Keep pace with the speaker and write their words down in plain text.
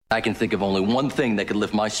I can think of only one thing that could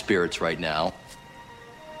lift my spirits right now.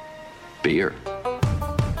 Beer.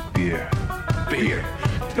 Beer. Beer.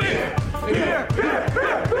 Beer. Beer.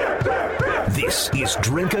 This is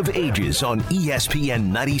Drink of Ages on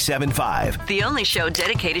ESPN 97.5. The only show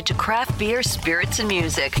dedicated to craft beer, spirits, and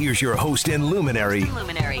music. Here's your host and luminary,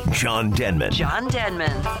 John Denman. John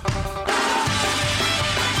Denman. All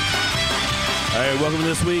right, welcome to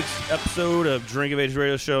this week's episode of Drink of Ages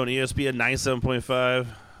Radio Show on ESPN 97.5.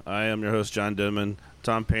 I am your host, John Denman.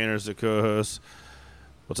 Tom Painter is the co-host.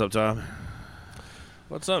 What's up, Tom?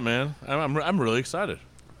 What's up, man? I'm really excited.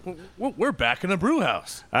 We're back in the brew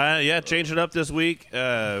house. Yeah, changed it up this week.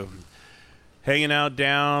 Hanging out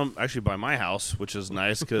down, actually by my house, which is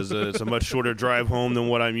nice because it's a much shorter drive home than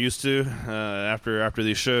what I'm used to after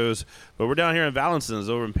these shows. But we're down here in Vallensons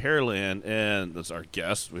over in Pearland, and that's our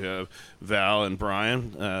guest. We have Val and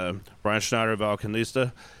Brian. Brian Schneider, Val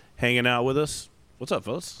Canista, hanging out with us. What's up,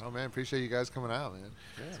 fellas? Oh, man, appreciate you guys coming out, man.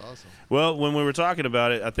 Yeah. It's awesome. Well, when we were talking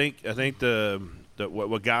about it, I think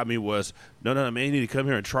what got me was, no, man, you need to come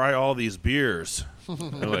here and try all these beers.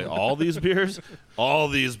 And like, all these beers? All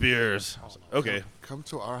these beers. Okay. Come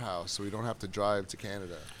to our house so we don't have to drive to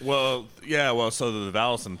Canada. Well, so the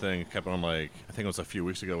Vallison thing kept on, like, I think it was a few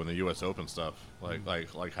weeks ago when the U.S. Open stuff, like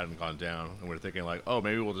hadn't gone down. And we were thinking, like, oh,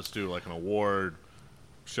 maybe we'll just do, like, an award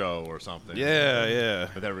show or something. Yeah.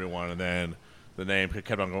 With everyone. And then the name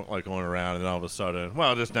kept on going around, and then all of a sudden,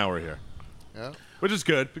 well, just now we're here. Yeah. Which is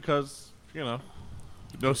good because, you know,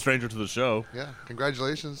 no stranger to the show. Yeah.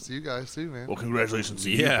 Congratulations to you guys, too, man. Well, congratulations to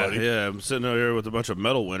you, buddy. Yeah. I'm sitting over here with a bunch of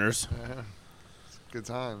medal winners. Yeah. Good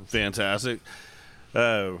times. Fantastic.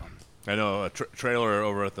 I know a trailer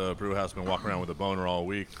over at the brew house been walking around with a boner all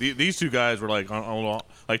week. These two guys were like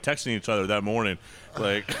like texting each other that morning,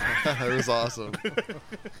 like it was awesome.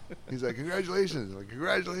 He's like, congratulations! I'm like,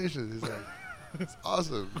 congratulations! He's like, it's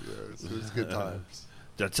awesome. Yeah, it was good times.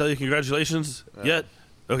 Did I tell you congratulations yet?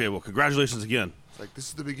 Okay, well, congratulations again. It's like, this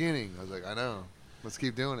is the beginning. I was like, I know. Let's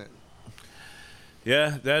keep doing it.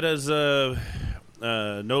 Yeah, that is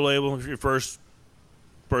No Label, your first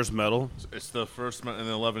medal. It's the first in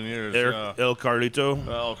 11 years. El Carlito.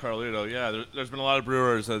 El Carlito, yeah. There's been a lot of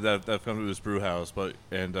brewers that have come to this brew house, but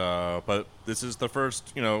this is the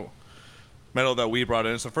first, medal that we brought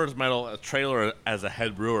in. It's the first medal a trailer as a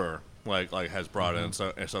head brewer like has brought in.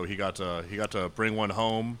 So he got to bring one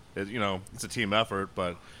home. It's a team effort,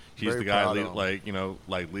 but he's Very the guy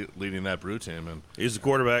leading that brew team, and he's the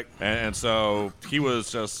quarterback. And so he was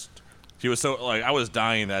so, like, I was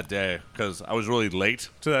dying that day because I was really late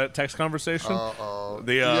to that text conversation. You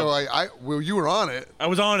were on it. I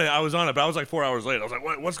was on it, but I was like 4 hours late. I was like,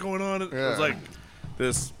 what's going on? Yeah. I was like,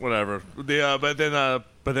 this, whatever. But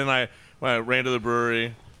then when I ran to the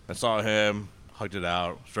brewery, I saw him, hugged it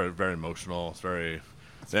out. It's very, very emotional. It's very,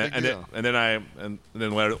 and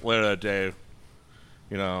then later that day,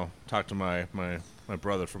 talked to my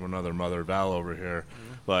brother from another mother, Val, over here,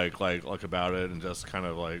 like about it, and just kind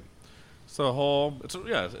of like. It's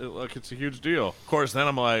a huge deal. Of course, then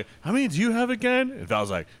I'm like, how many do you have again? And Val's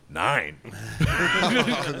like, 9.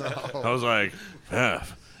 I was like,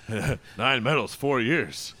 9 medals, 4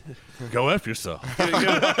 years. Go F yourself.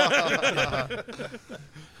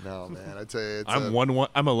 No, man, I tell you, I'm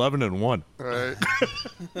 11-1. Right.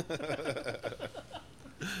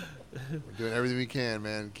 We're doing everything we can,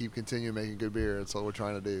 man. Continue making good beer. That's all we're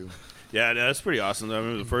trying to do. Yeah, that's pretty awesome. I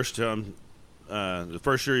remember the first time. The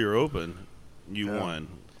first year you were open, you won,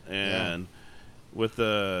 and with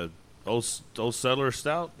the old Settler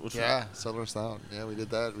Stout. Settler Stout. Yeah, we did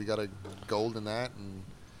that. We got a gold in that, and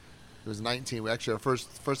it was 19. We actually our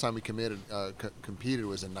first time we competed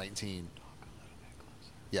was in 19.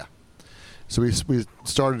 Yeah, so we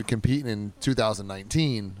started competing in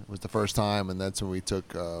 2019. Was the first time, and that's when we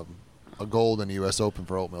took a gold in the U.S. Open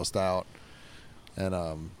for Oatmeal Stout, and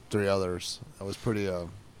 3 others. That was pretty.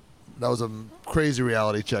 That was a crazy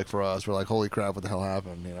reality check for us. We're like, holy crap, what the hell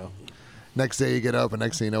happened? Next day you get up, and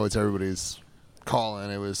next thing you know, it's everybody's calling.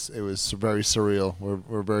 It was very surreal.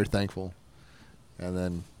 We're very thankful. And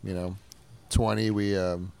then 20 we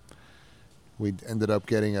ended up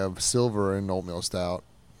getting a silver in Oatmeal Stout,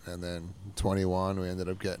 and then 21 we ended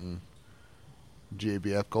up getting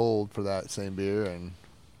GABF gold for that same beer, and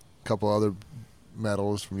a couple other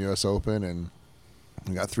medals from U.S. Open, and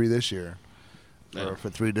we got 3 this year. For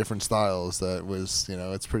 3 different styles. That was,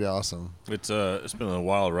 it's pretty awesome. It's been a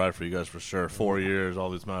wild ride for you guys for sure. 4 years, all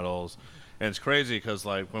these medals, and it's crazy because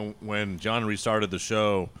like when John restarted the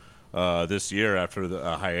show this year after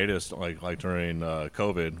the hiatus, like during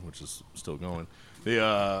COVID, which is still going. We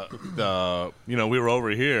were over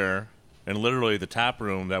here, and literally the tap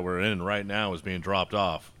room that we're in right now is being dropped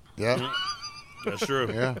off. Yeah. That's true.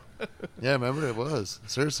 Yeah. Yeah, remember it was.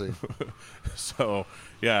 Seriously. So,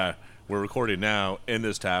 yeah, we're recording now in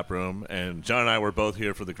this tap room, and John and I were both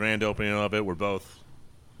here for the grand opening of it. We're both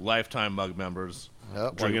lifetime mug members.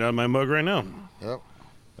 Yep. Drinking out of my mug right now. Yep.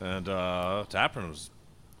 And tap room's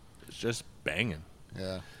it's just banging.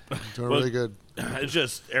 Yeah. Doing really good. It's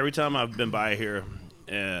just every time I've been by here,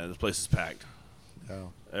 and this place is packed. Yeah.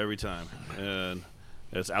 Every time. And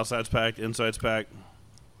it's outside's packed, inside's packed.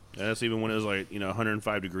 And that's even when it was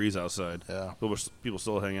 105 degrees outside. Yeah. People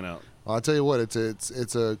still hanging out. Well, I'll tell you what,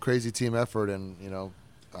 it's a crazy team effort, and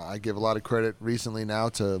I give a lot of credit recently now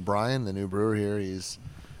to Brian, the new brewer here. He's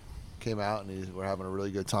came out and we're having a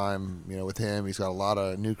really good time, with him. He's got a lot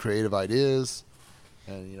of new creative ideas,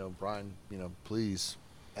 and Brian, please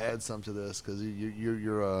add some to this because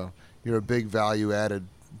you're a big value added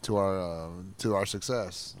to our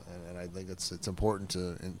success, and I think it's important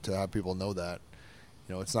to have people know that.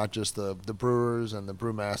 It's not just the brewers and the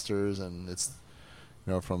brewmasters, and it's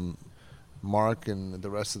from Mark and the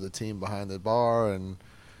rest of the team behind the bar, and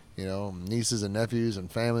nieces and nephews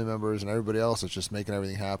and family members and everybody else that's just making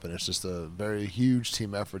everything happen. It's just a very huge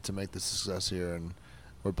team effort to make the success here, and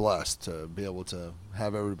we're blessed to be able to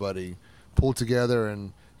have everybody pull together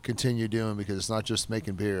and continue doing, because it's not just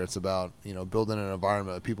making beer, it's about building an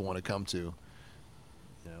environment that people want to come to.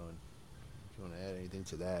 And if you want to add anything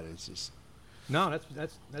to that, it's just No, that's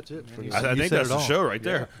it, man. I think that's the show right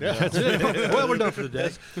there. Yeah, that's it. Well, we're done for the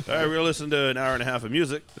day. All right, we're going to listen to an hour and a half of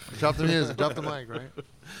music. drop the music, drop the mic, right?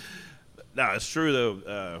 No, it's true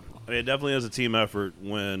though. It definitely is a team effort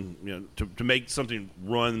when to make something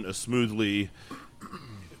run smoothly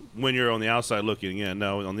when you're on the outside looking in.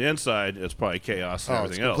 Now on the inside, it's probably chaos and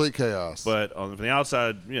everything else. Complete chaos. But from the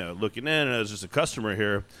outside, looking in as just a customer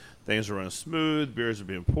here, things are running smooth. Beers are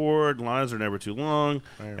being poured. Lines are never too long,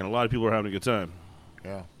 and a lot of people are having a good time.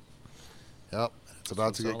 Yeah. Yep. It's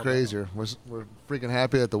about to get crazier. We're freaking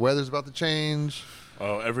happy that the weather's about to change.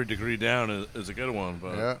 Oh, every degree down is a good one,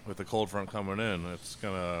 but Yeah. with the cold front coming in, it's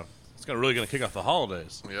really gonna kick off the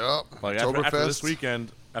holidays. Yep. Like after this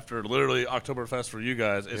weekend, after literally Oktoberfest for you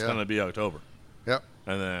guys, it's gonna be October. Yep.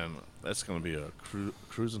 And then that's gonna be a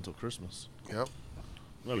cruise until Christmas. Yep.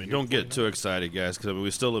 Don't get too excited, guys, because we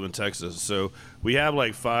still live in Texas. So we have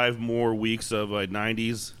 5 more weeks of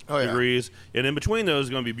 90s degrees, and in between those,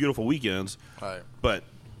 going to be beautiful weekends. All right. But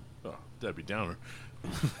Debbie Downer.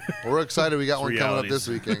 We're excited. We got one coming up realities. this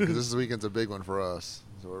weekend because this weekend's a big one for us.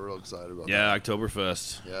 So we're real excited about that. yeah,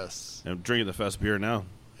 Oktoberfest. Yes. I'm drinking the Fest beer now.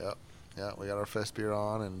 Yep. Yeah, we got our fest beer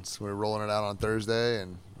on, and we're rolling it out on Thursday,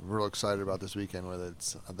 and we're real excited about this weekend with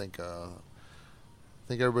it. I think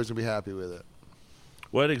everybody's gonna be happy with it.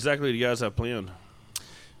 What exactly do you guys have planned?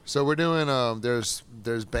 So we're doing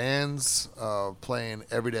there's bands playing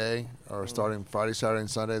every day, or starting Friday, Saturday, and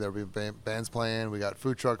Sunday. There'll be bands playing. We got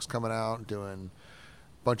food trucks coming out doing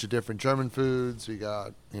a bunch of different German foods. We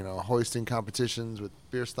got hoisting competitions with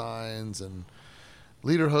beer steins and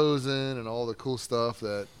lederhosen and all the cool stuff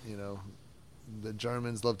that the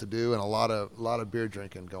Germans love to do, and a lot of beer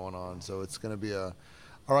drinking going on. So it's going to be our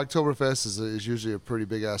Oktoberfest is usually a pretty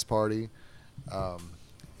big ass party.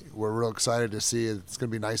 We're real excited to see it. It's going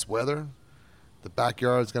to be nice weather. The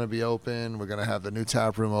backyard's going to be open. We're going to have the new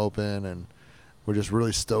tap room open, and we're just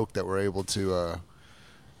really stoked that we're able to.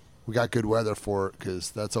 We got good weather for it,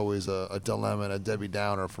 because that's always a dilemma and a Debbie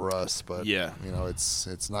Downer for us. But Yeah.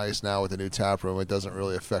 it's nice now with the new tap room. It doesn't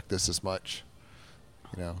really affect us as much.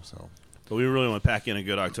 So. But we really want to pack in a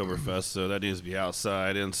good Oktoberfest, so that needs to be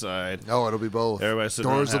outside, inside. Oh, it'll be both. Everybody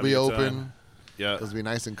sitting Doors will around be having a good open. time. Yeah. It'll be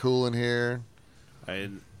nice and cool in here.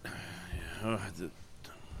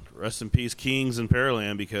 Rest in peace, Kings and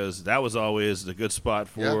Pearland, because that was always the good spot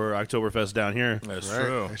for Oktoberfest down here. That's Right.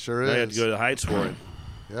 true. It sure They is. had to go to the Heights for it.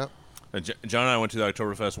 Yep. And John and I went to the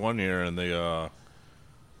Oktoberfest one year, and or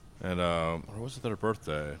was it their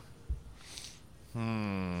birthday?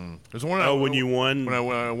 There's one. When you won when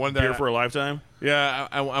I won that beer for a lifetime? Yeah,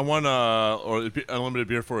 I won or unlimited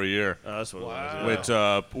beer for a year. That's what it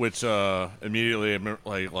was. Which immediately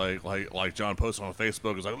like John posted on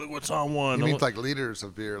Facebook. It was like, look what's on one. You mean like liters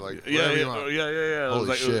of beer, like yeah. whatever you want. It was Holy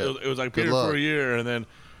like shit. it was like Good beer luck. for a year, and then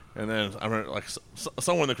I remember like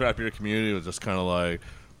someone in the craft beer community was just kind of like,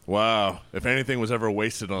 wow, if anything was ever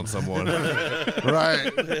wasted on someone.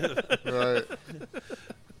 Right. Right.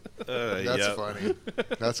 That's Yep. funny.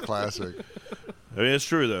 That's classic. I mean, it's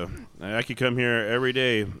true though. I could come here every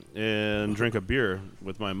day and drink a beer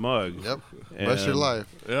with my mug. Yep. Rest your life.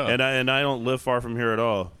 Yeah. And I don't live far from here at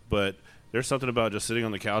all. But there's something about just sitting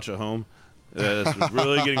on the couch at home that's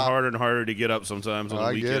really getting harder and harder to get up sometimes on the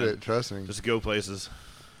I weekend. get it. Trust me. Just to go places.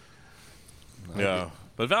 Yeah.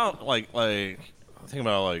 But like think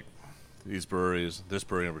about like these breweries, this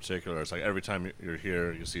brewery in particular. It's like every time you're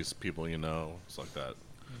here, you see people you know. It's like that.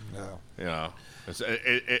 Yeah.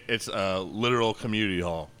 It's a literal community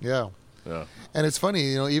hall. Yeah. Yeah. And it's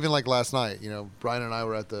funny, even like last night, Brian and I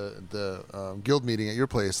were at the guild meeting at your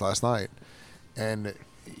place last night, and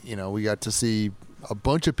we got to see a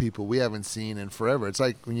bunch of people we haven't seen in forever. It's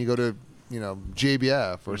like when you go to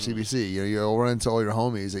GABF or CBC, you'll run into all your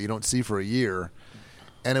homies that you don't see for a year,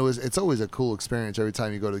 and it's always a cool experience every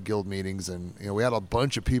time you go to guild meetings. And we had a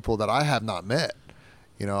bunch of people that I have not met,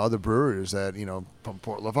 other brewers that from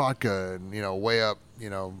Port Lavaca and way up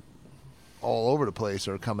all over the place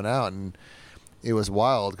are coming out, and it was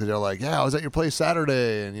wild because they're like, yeah, I was at your place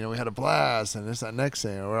Saturday, and we had a blast, and this, that, next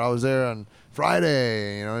thing, or I was there on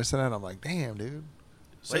Friday, this and that. I'm like, damn, dude,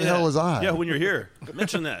 where the hell was I? Yeah, when you're here,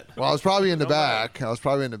 mention that. Well, I was probably in the back. I was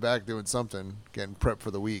probably in the back doing something, getting prepped for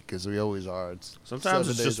the week, because we always are. Sometimes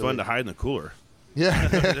it's just fun to hide in the cooler.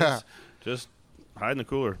 Yeah, just hide in the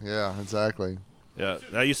cooler. Yeah, exactly. Yeah,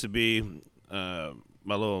 that used to be my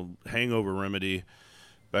little hangover remedy.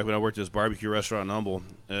 Back when I worked at this barbecue restaurant in Humble,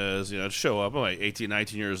 is I'd show up. I'm like 18,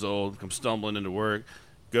 19 years old, come stumbling into work,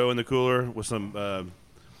 go in the cooler with some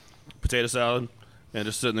potato salad, and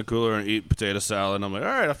just sit in the cooler and eat potato salad. And I'm like, all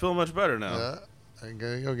right, I feel much better now. Yeah, I'm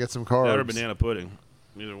gonna go get some carbs. That or banana pudding.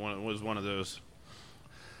 Either one was one of those.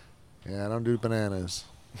 Yeah, I don't do bananas.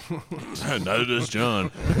 Neither does John.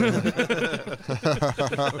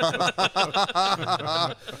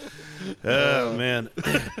 Oh man,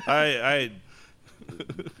 I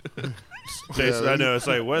know it's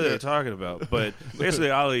like, what are they talking about? But basically,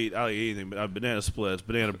 I'll eat anything. But banana splits,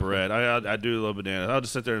 banana bread. I do love bananas. I'll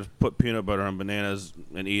just sit there and put peanut butter on bananas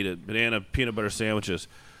and eat it. Banana peanut butter sandwiches.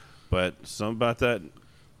 But something about that,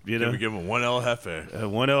 Can we give him one El Jefe?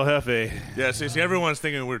 One El Jefe. Yeah, see, everyone's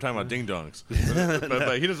thinking we were talking about ding dongs,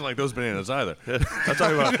 but he doesn't like those bananas either. I'm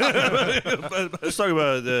talking about. Let's talk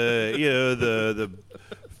about the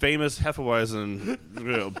famous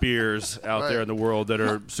Hefeweizen beers out there in the world that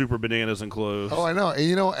are super bananas and cloves. Oh, I know.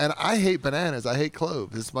 And, and I hate bananas. I hate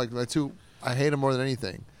cloves. It's like my two. I hate them more than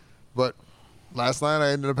anything. But last night I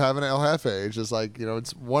ended up having an El Jefe. It's just like,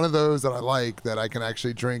 it's one of those that I like that I can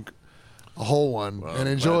actually drink a whole one and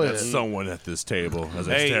enjoy it. Someone at this table as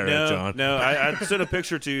I stare at John. No, I sent a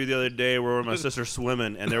picture to you the other day where my sister's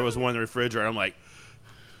swimming, and there was one in the refrigerator. I'm like,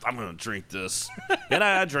 I'm going to drink this. And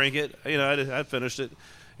I drank it. I finished it.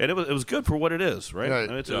 And it was good for what it is, right? Right. I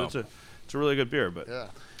mean, it's a really good beer, but Yeah.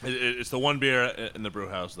 It's the one beer in the brew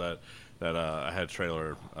house that I had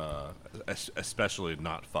Trailer especially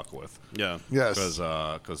not fuck with. yeah. Yes.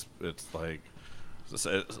 Because it's like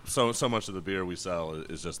so much of the beer we sell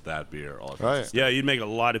is just that beer. All Right. Yeah, you'd make a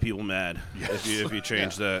lot of people mad if you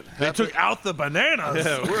changed that. They took out the bananas.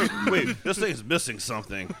 Yeah, wait, this thing's missing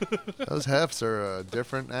something. Those hefts are a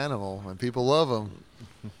different animal, and people love them.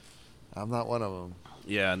 I'm not one of them.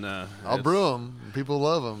 Yeah, no. I'll brew them. People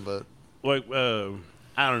love them, but Like,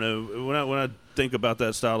 I don't know. When I think about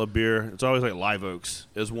that style of beer, it's always like Live Oaks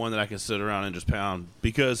is one that I can sit around and just pound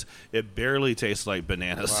because it barely tastes like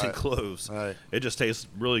bananas and Right. cloves. Right. It just tastes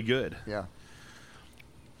really good. yeah.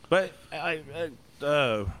 But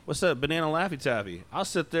what's that banana Laffy Taffy? I'll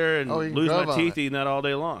sit there and Oh, you can lose my grub on teeth it. eating that all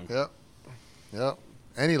day long. Yep.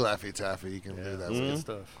 Any Laffy Taffy you can do that with.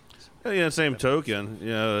 Stuff. Same token,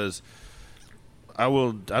 as I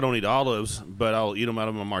don't eat olives, but I'll eat them out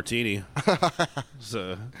of a martini.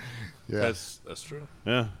 So Yeah. That's true.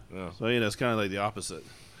 yeah. Yeah. So it's kind of like the opposite.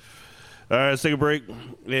 All right, let's take a break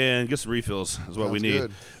and get some refills. Is what we Sounds need.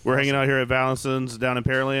 good. We're hanging out here at Valencin's down in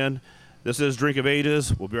Pearland. This is Drink of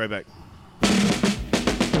Ages. We'll be right back.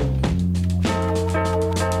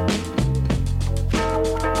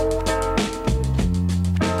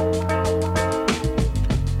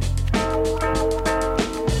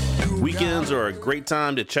 Weekends are a great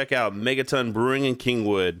time to check out Megaton Brewing in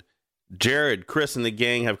Kingwood. Jared, Chris, and the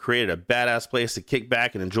gang have created a badass place to kick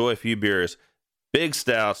back and enjoy a few beers. Big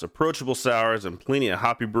stouts, approachable sours, and plenty of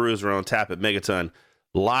hoppy brews are on tap at Megaton.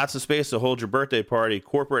 Lots of space to hold your birthday party,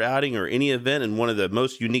 corporate outing, or any event in one of the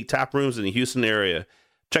most unique tap rooms in the Houston area.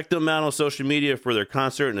 Check them out on social media for their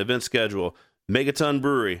concert and event schedule. Megaton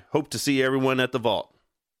Brewery. Hope to see everyone at the vault.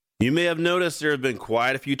 You may have noticed there have been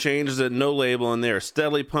quite a few changes at No Label, and they are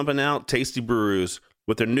steadily pumping out tasty brews.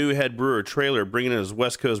 With their new head brewer Trailer bringing in his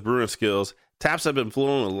West Coast brewing skills, taps have been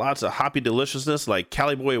flowing with lots of hoppy deliciousness like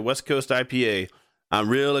Cali Boy West Coast IPA. I'm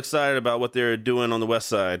real excited about what they're doing on the west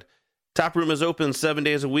side. Tap room is open 7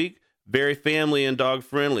 days a week, very family and dog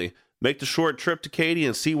friendly. Make the short trip to Katy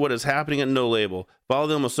and see what is happening at No Label. Follow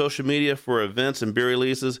them on social media for events and beer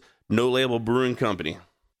releases. No Label Brewing Company.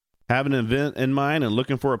 Have an event in mind and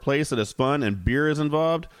looking for a place that is fun and beer is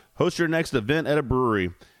involved? Host your next event at a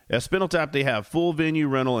brewery. At Spindletap, they have full venue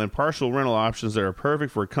rental and partial rental options that are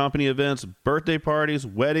perfect for company events, birthday parties,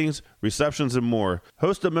 weddings, receptions, and more.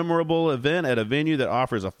 Host a memorable event at a venue that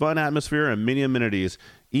offers a fun atmosphere and many amenities.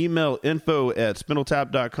 Email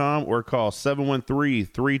info@spindletap.com or call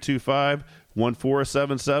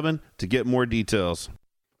 713-325-1477 to get more details.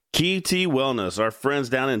 Key T Wellness, our friends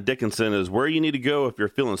down in Dickinson, is where you need to go if you're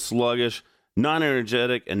feeling sluggish,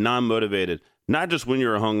 non-energetic, and non-motivated, not just when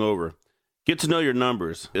you're hungover. Get to know your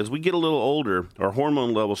numbers. As we get a little older, our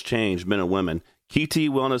hormone levels change, men and women. Key T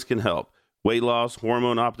Wellness can help. Weight loss,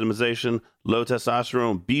 hormone optimization, low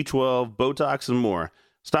testosterone, B12, Botox, and more.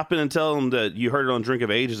 Stop in and tell them that you heard it on Drink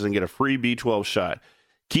of Ages and get a free B12 shot.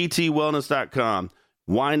 KeyTWellness.com.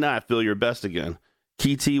 Why not feel your best again?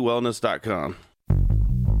 KeyTWellness.com.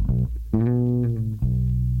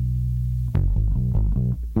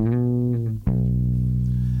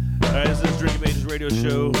 All right, this is Drink of Ages radio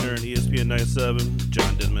show here on ESPN 97.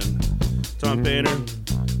 John Denman, Tom Painter,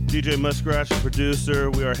 DJ Muskrat,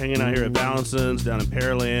 producer. We are hanging out here at Valencin's down in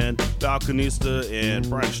Pearland. Balconista and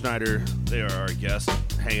Brian Schneider, they are our guests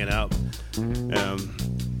hanging out.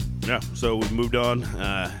 So we moved on.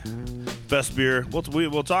 Fest beer.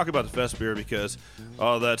 We'll talk about the Fest beer because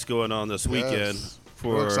all that's going on this weekend. Yes.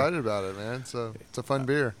 We're excited about it, man. It's a fun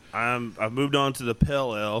beer. I've moved on to the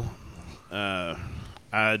Pale Ale.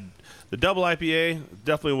 The double IPA,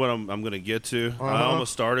 definitely what I'm going to get to. I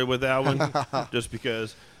almost started with that one just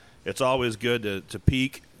because it's always good to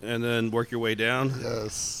peak and then work your way down.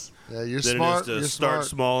 Yes. Yeah, you're then smart. It is to start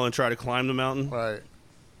small and try to climb the mountain. Right.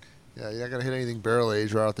 Yeah, you're not going to hit anything barrel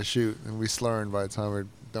aged right out the chute, and we slurring by the time we're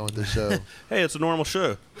done with the show. Hey, it's a normal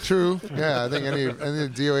show. True. Yeah, I think any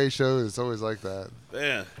DOA show is always like that.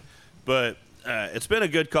 Yeah. But it's been a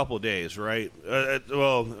good couple of days, right? We've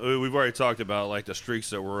already talked about like the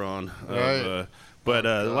streaks that we're on. Right.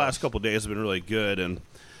 The last couple of days have been really good. And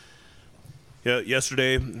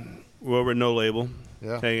yesterday, we were No Label,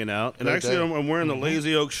 hanging out. And actually, I'm wearing the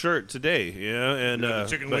Lazy Oak shirt today. Yeah, and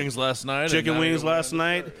chicken wings last night. Chicken wings last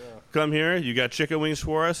night. Come here. You got chicken wings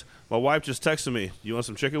for us? My wife just texted me. You want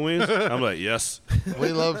some chicken wings? I'm like, yes.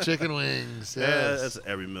 We love chicken wings. Yes. Yeah, that's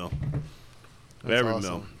every meal. That's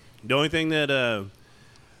awesome. The only thing that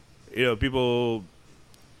people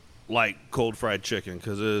like cold fried chicken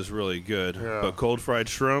because it is really good, but cold fried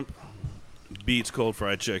shrimp beats cold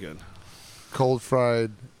fried chicken. Cold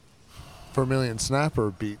fried vermilion snapper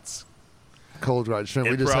beats cold fried shrimp.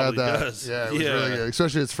 It we just had that. Does. Yeah, it was really good.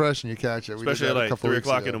 Especially it's fresh and you catch it. Especially at like 3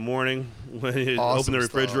 o'clock in the morning when you open the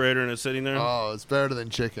refrigerator and it's sitting there. Oh, it's better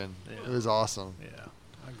than chicken. Yeah. It was awesome. Yeah,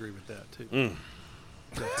 I agree with that too.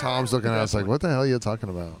 Tom's looking at us like, what the hell are you talking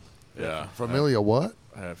about? Yeah. Familia what?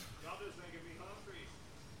 I have.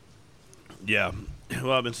 Yeah.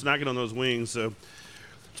 Well, I've been snacking on those wings, so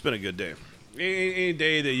it's been a good day. Any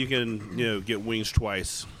day that you can, get wings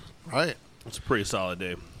twice. Right. It's a pretty solid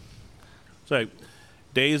day. It's like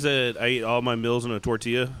days that I eat all my meals in a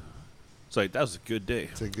tortilla. It's like, that was a good day.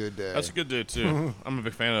 It's a good day. That's a good day, too. I'm a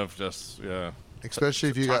big fan of just, especially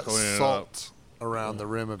if you got tacoing it salt around the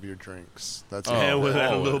rim of your drinks. That's with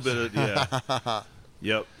a little bit of,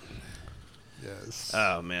 Yep. Yes.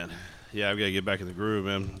 Oh, man. Yeah, I've got to get back in the groove,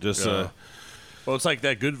 man. Just, well, it's like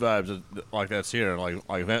that good vibes like that's here. Like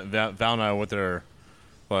Val and I went there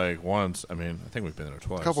like once. I mean, I think we've been there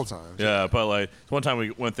twice. A couple times. Yeah, but like one time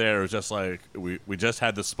we went there, it was just like we just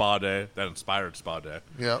had the spa day, that inspired spa day.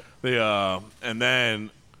 Yep. And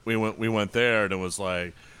then we went there and it was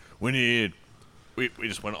like we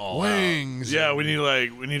just went all wings. Out. Yeah, we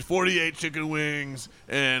need 48 chicken wings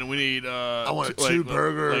and we need I want two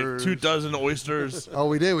burgers, like 2 dozen oysters. Oh,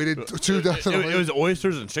 we did 2 dozen. It was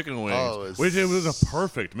oysters and chicken wings. Oh, it was a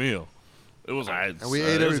perfect meal. It was, and we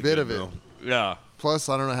ate every bit of it. Yeah. Plus,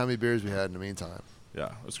 I don't know how many beers we had in the meantime. Yeah,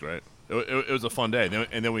 it was great. It was a fun day.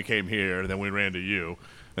 And then we came here, and then we ran to you,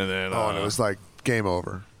 and then and it was like game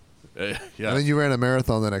over. Yeah. And then you ran a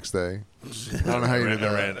marathon the next day. I don't know how you did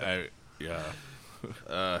that. Yeah.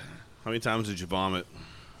 How many times did you vomit?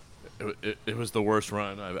 It was the worst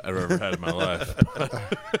run I've ever had in my life.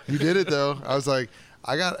 You did it though. I was like,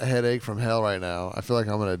 I got a headache from hell right now. I feel like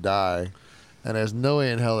I'm gonna die. And there's no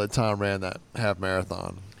way in hell that Tom ran that half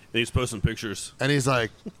marathon. And he's posting pictures. And he's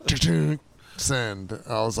like, send.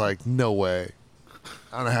 I was like, no way.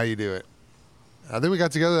 I don't know how you do it. I think we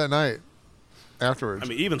got together that night afterwards. I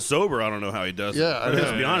mean, even sober, I don't know how he does it. Yeah, I know.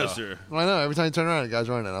 Let's be honest here. I know. Every time you turn around, the guy's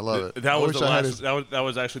running. I love it. That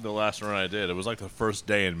was actually the last run I did. It was like the first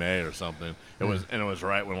day in May or something. It was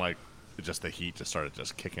right when like just the heat just started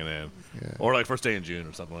just kicking in, Yeah. or like first day in June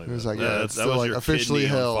or something like It was that. like, yeah, it's that still was like your officially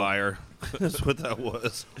kidney hell. on fire. That's what that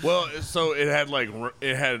was. Well, so it had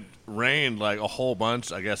it had rained like a whole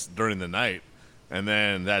bunch, I guess, during the night, and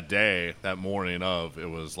then that morning it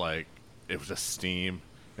was just steam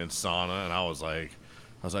and sauna, and I was like,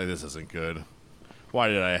 this isn't good. Why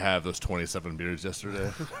did I have those 27 beers yesterday?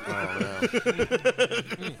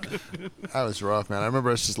 That was rough, man. I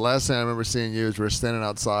remember it's just last thing I remember seeing you is we're standing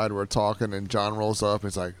outside, we're talking, and John rolls up. And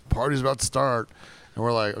it's like, party's about to start, and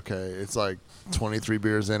we're like, okay, it's like 23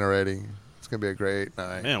 beers in already. It's gonna be a great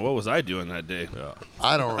night. Man, what was I doing that day?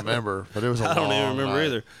 I don't remember, but it was a I don't long even remember night.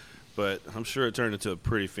 either. But I'm sure it turned into a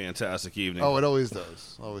pretty fantastic evening. Oh, it always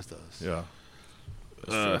does. Always does. Yeah.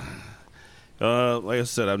 Like I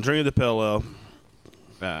said, I'm drinking the Pale Ale.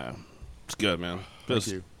 It's good, man. Thank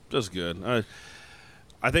you. Just good.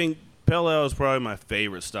 I think Pale Ale is probably my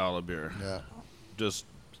favorite style of beer. Yeah. Just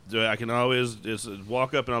I can always just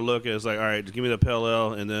walk up and I look at it, it's like, all right, just give me the Pale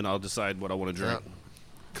Ale, and then I'll decide what I want to drink. Yeah.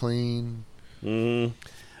 Clean. Mm-hmm.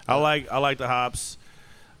 I like the hops.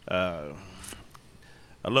 I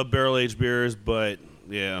love barrel aged beers, but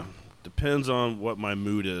yeah, depends on what my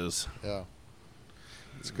mood is. Yeah.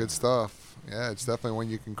 It's good stuff. Yeah, it's definitely one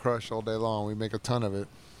you can crush all day long. We make a ton of it.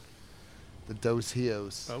 The Dos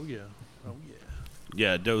Rios. Oh, yeah. Oh, yeah.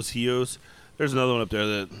 Yeah, Dos Rios. There's another one up there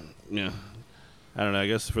that, yeah, I don't know. I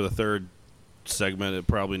guess for the third segment, it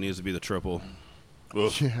probably needs to be the triple.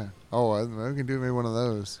 Yeah. Oh, we can do maybe one of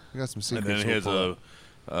those. We got some And secrets. then here's Val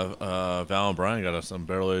and Brian got us some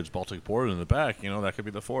barrel-aged Baltic Porter in the back. That could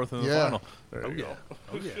be the fourth and the Yeah. final. There you go.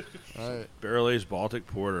 Oh, yeah. All right. Barrel aged Baltic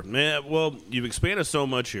Porter. Man, well, you've expanded so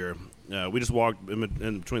much here. We just walked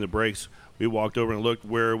in between the breaks. We walked over and looked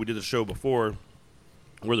where we did the show before,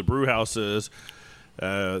 where the brew house is.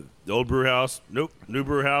 The old brew house. Nope. New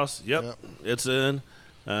brew house. Yep. It's in.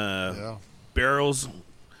 Yeah. Barrels.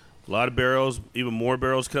 A lot of barrels. Even more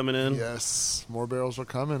barrels coming in. Yes. More barrels are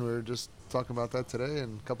coming. We were just talking about that today.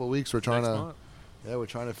 In a couple of weeks, we're trying we're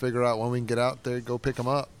trying to figure out when we can get out there, go pick them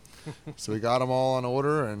up. So we got them all on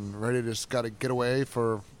order and ready to just got to get away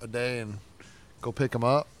for a day and go pick them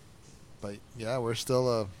up. But yeah, we're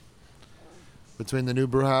still between the new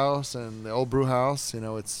brew house and the old brew house.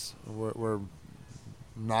 We're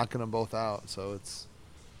knocking them both out. So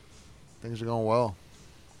things are going well.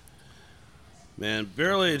 Man,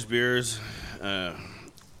 barrel aged beers.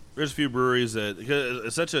 There's a few breweries that because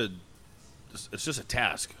it's just a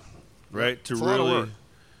task, right? It's a lot of work.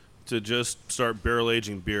 To just start barrel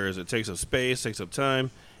aging beers. It takes up space, takes up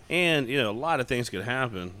time, and a lot of things could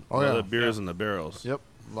happen. The beers in the barrels. Yep,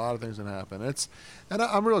 a lot of things can happen. And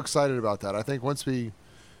I'm real excited about that. I think once we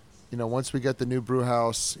get the new brew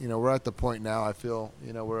house, we're at the point now. I feel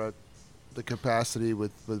we're at the capacity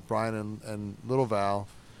with Brian and Little Val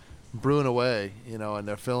brewing away, and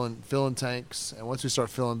they're filling tanks. And once we start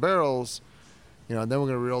filling barrels, and then we're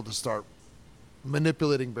gonna be able to start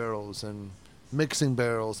manipulating barrels and mixing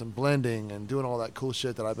barrels and blending and doing all that cool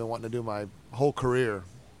shit that I've been wanting to do my whole career,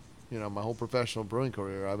 my whole professional brewing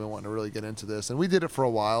career. I've been wanting to really get into this, and we did it for a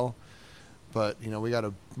while, but we got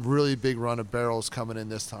a really big run of barrels coming in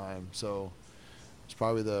this time, so it's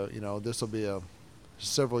probably this will be a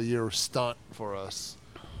several year stunt for us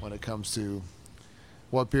when it comes to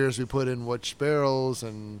what beers we put in which barrels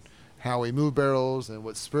and how we move barrels and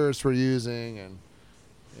what spirits we're using, and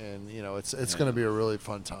it's going to be a really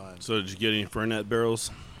fun time. So did you get any Fernet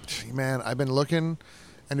barrels? Man, I've been looking.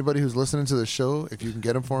 Anybody who's listening to the show, if you can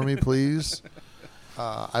get them for me, please.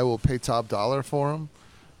 I will pay top dollar for them.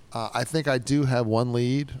 I think I do have one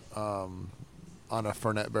lead on a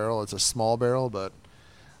Fernet barrel. It's a small barrel, but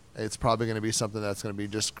it's probably going to be something that's going to be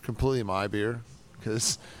just completely my beer,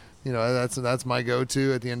 because that's my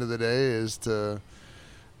go-to at the end of the day is to,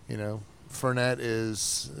 Fernet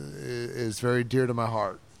is very dear to my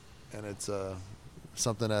heart, and it's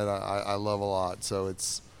something that I love a lot. So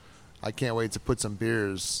I can't wait to put some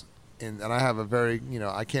beers in, and I have a very,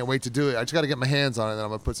 I can't wait to do it. I just got to get my hands on it, and I'm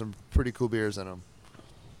going to put some pretty cool beers in them.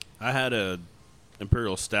 I had a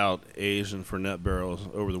Imperial Stout aged in Fernet barrels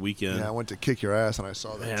over the weekend. Yeah, I went to kick your ass, and I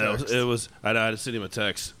saw that text. I had to send him a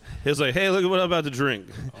text. He was like, hey, look at what I'm about to drink.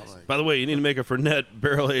 By the way, you need to make a Fernet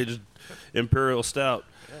barrel-aged Imperial Stout.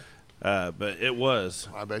 But it was.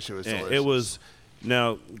 I bet you it was delicious. It was.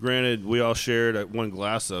 Now, granted, we all shared one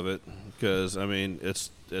glass of it because,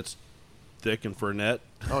 it's thick and Fernet.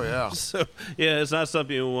 Oh, yeah. So, yeah, it's not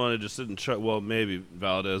something you want to just sit and try. Well, maybe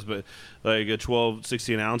Valdez, but like a 12,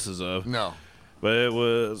 16 ounces of. No. But it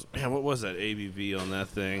was, man, what was that ABV on that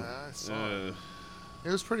thing? I saw it. It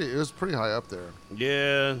was pretty high up there.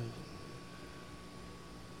 Yeah.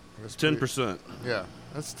 10%. Yeah.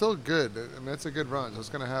 That's still good. I mean, that's a good run. So it's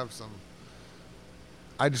going to have some.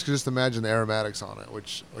 I just imagine the aromatics on it,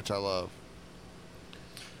 which I love.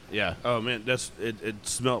 Yeah. Oh man, it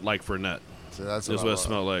smelled like Fernet. So that's what it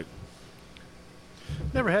smelled like.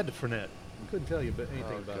 Never had the Fernet. Couldn't tell you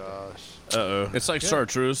anything about Gosh. Uh-oh. It's like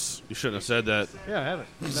chartreuse. You shouldn't have said that. that. Yeah, I haven't.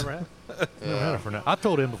 Never had. Never had a Fernet. I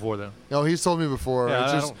told him before though. No, he's told me before. Yeah,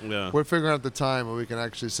 It's I just, Yeah. we're figuring out the time when we can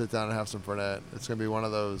actually sit down and have some Fernet. It's going to be one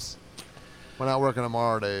of those. We're not working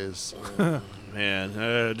tomorrow days. Man,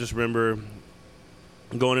 I just remember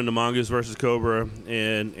going into Mongoose versus Cobra,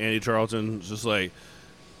 and Andy Charlton just like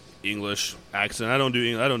English accent. I don't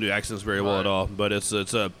do accents very well Right. at all, but it's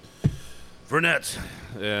a Fernet,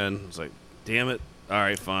 and it's like, damn it. All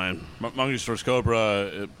right, fine. Mongoose vs.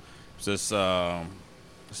 Cobra. It's this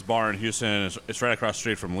bar in Houston. It's right across the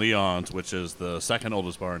street from Leon's, which is the second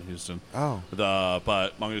oldest bar in Houston. Oh.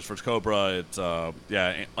 But Mongoose vs. Cobra. It's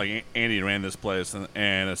like Andy ran this place,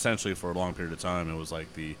 and essentially for a long period of time, it was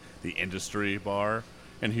like the industry bar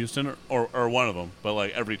in Houston, or one of them. But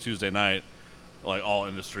like every Tuesday night, like all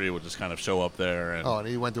industry would just kind of show up there. And, And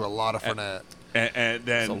he went through a lot of Fernet. and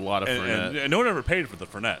then It's a lot of Fernet. and no one ever paid for the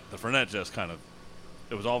Fernet. The Fernet just kind of.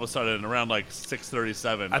 It was all of a sudden around like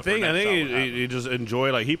 6:37. I think he just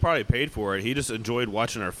enjoyed, like, he probably paid for it. He just enjoyed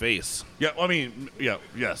watching our face. Yeah, well, I mean, yeah,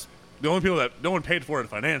 yes. The only people that no one paid for it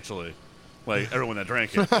financially, like everyone that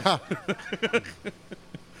drank it. But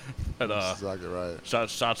That's exactly right.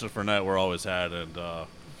 shots of Fernet were always had, and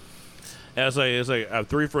And it's like I have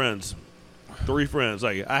three friends.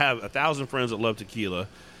 Like, I have 1,000 friends that love tequila.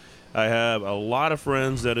 I have a lot of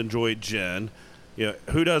friends that enjoy gin. You know,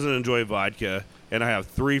 who doesn't enjoy vodka? And I have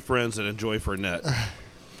 3 friends that enjoy Fernet.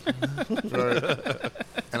 Right.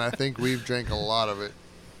 And I think we've drank a lot of it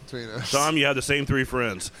between us. Tom, you have the same 3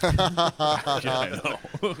 friends. yeah, I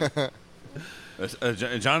know.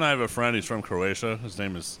 John and I have a friend who's from Croatia. His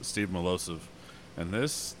name is Steve Milosov, and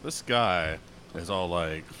this guy is all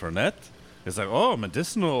like Fernet. It's like, oh,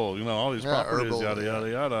 medicinal, all these properties, herbal, yada yada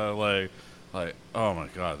yada. Like, oh my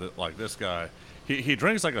god, like this guy. He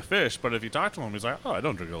drinks like a fish, but if you talk to him, he's like, oh, I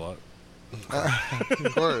don't drink a lot.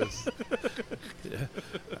 Of course.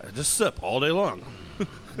 I just sip all day long.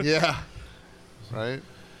 Yeah. Right?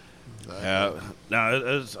 Exactly.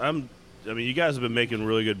 Yeah. I mean, you guys have been making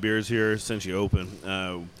really good beers here since you opened.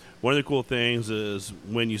 One of the cool things is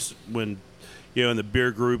when in the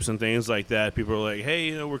beer groups and things like that, people are like,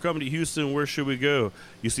 hey, we're coming to Houston. Where should we go?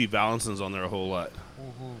 You see Valentin's on there a whole lot.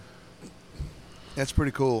 That's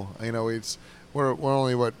pretty cool. We're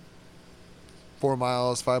only 5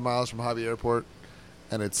 miles from Hobby Airport,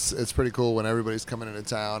 and it's pretty cool when everybody's coming into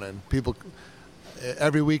town, and people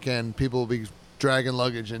every weekend people will be dragging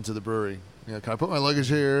luggage into the brewery. Can I put my luggage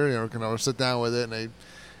here? Can I sit down with it? And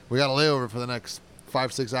we got a layover for the next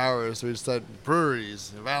 5-6 hours, so we just said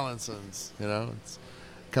breweries, Valentin's. It's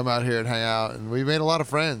come out here and hang out, and we made a lot of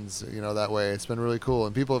friends. That way it's been really cool,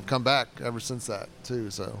 and people have come back ever since that too.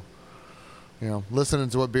 So. Listening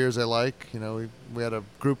to what beers they like. We had a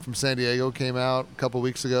group from San Diego came out a couple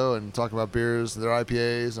weeks ago and talking about beers, their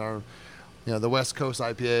IPAs, and our, the West Coast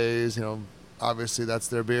IPAs. Obviously that's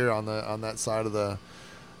their beer on that side of the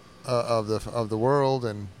world,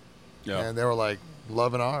 and and they were like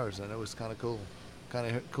loving ours, and it was kind of cool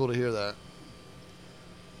to hear that.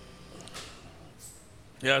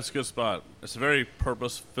 Yeah, it's a good spot. It's a very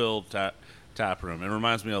purpose-filled tap room. It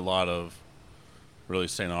reminds me a lot of really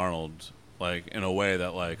St. Arnold. Like, in a way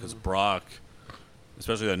that, like, because Brock,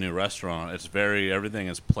 especially that new restaurant, everything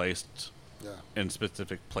is placed in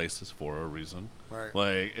specific places for a reason. Right.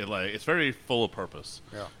 It's very full of purpose.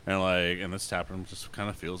 Yeah. And this tap room just kind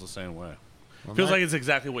of feels the same way. Feels like it's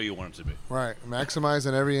exactly what you want it to be. Right.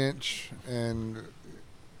 Maximizing every inch and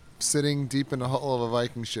sitting deep in the hull of a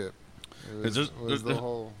Viking ship.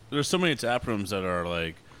 There's so many tap rooms that are,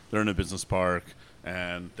 like, they're in a business park,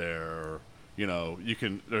 and they're,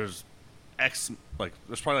 there's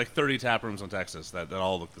probably like 30 tap rooms in Texas that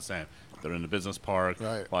all look the same. They're in the business park.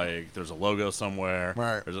 Right. Like there's a logo somewhere.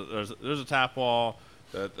 Right. There's a tap wall.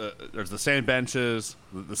 There's the same benches,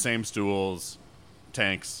 the same stools,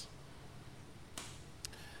 tanks.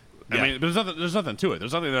 Yeah. I mean, there's nothing to it.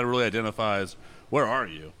 There's nothing that really identifies where are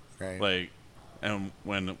you. Right. Like, and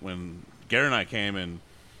when Gary and I came and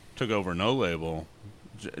took over No Label,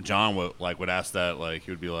 John would ask that, like,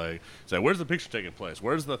 he would be like, say, where's the picture taking place?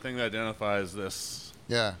 Where's the thing that identifies this?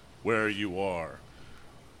 Yeah. Where you are.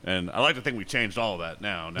 And I like to think we changed all of that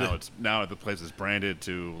now. Now the place is branded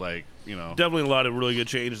to, like, Definitely a lot of really good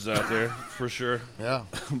changes out there, for sure. Yeah.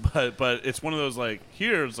 but it's one of those, like,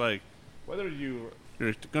 here it's like, whether you're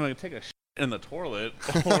going to take a shit in the toilet,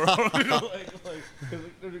 or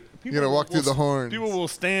You gotta walk through the horns. People will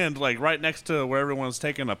stand like right next to where everyone's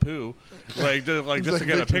taking a poo, just to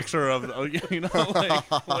get a picture of, everywhere.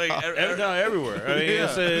 I mean,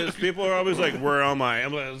 it's people are always like, "Where am I?"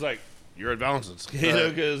 It's like, "You're at Valentin's,"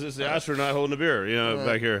 because it's the astronaut holding a beer,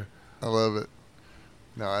 back here. I love it.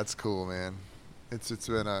 No, that's cool, man. It's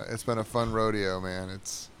been a fun rodeo, man.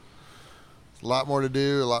 It's a lot more to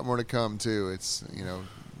do, a lot more to come too. It's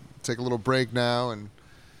take a little break now and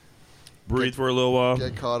breathe for a little while,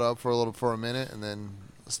 get caught up for a minute, and then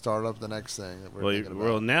start up the next thing that we're thinking about.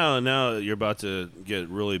 Well, now you're about to get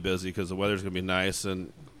really busy because the weather's going to be nice,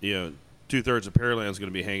 and 2/3 of Pearland's going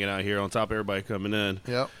to be hanging out here on top of everybody coming in.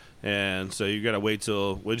 Yep. And so you got to wait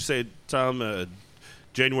till, what'd you say, Tom?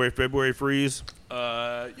 January, February freeze?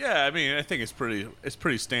 Yeah, I mean, I think it's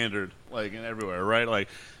pretty standard, like everywhere, right?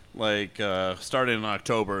 Starting in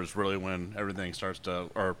October is really when everything starts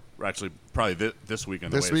to, or actually probably this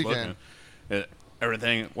weekend. This way weekend. It's looking,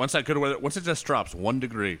 everything, once that good weather, once it just drops 1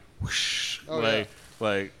 degree, whoosh,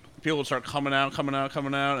 people will start coming out,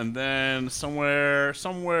 and then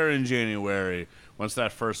somewhere in January, once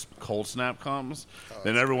that first cold snap comes,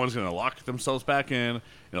 then everyone's going to lock themselves back in, and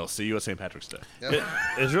they'll see you at St. Patrick's Day. Yep.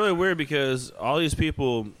 It's really weird because all these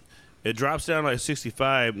people, it drops down like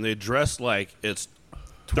 65, and they dress like it's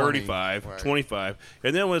 35, right. 25.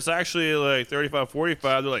 And then when it's actually like 35,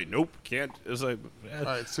 45, they're like, nope, can't. It's like, All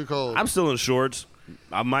right, it's too cold. I'm still in shorts.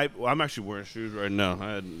 I'm actually wearing shoes right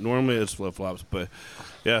now. Normally it's flip-flops, but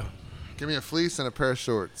yeah. Give me a fleece and a pair of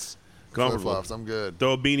shorts. Comfortable. Flip-flops, I'm good.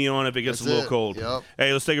 Throw a beanie on if it gets That's a little it. cold. Yep.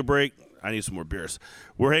 Hey, let's take a break. I need some more beers.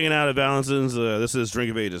 We're hanging out at Valentin's. This is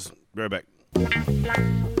Drink of Ages. Be right back.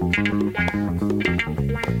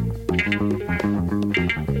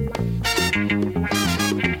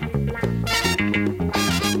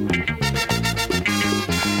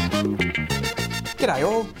 G'day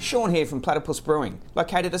all, Sean here from Platypus Brewing,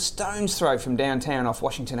 located a stone's throw from downtown off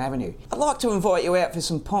Washington Avenue. I'd like to invite you out for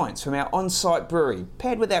some pints from our on-site brewery,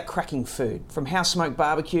 paired with our cracking food. From house-smoked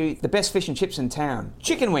barbecue, the best fish and chips in town,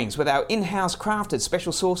 chicken wings with our in-house crafted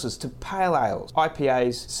special sauces to pale ales,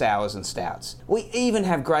 IPAs, sours and stouts. We even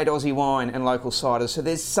have great Aussie wine and local ciders, so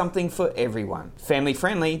there's something for everyone. Family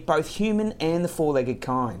friendly, both human and the four-legged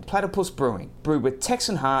kind. Platypus Brewing, brewed with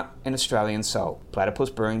Texan heart and Australian soul.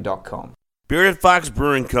 platypusbrewing.com. Bearded Fox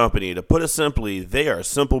Brewing Company. To put it simply, they are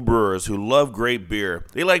simple brewers who love great beer.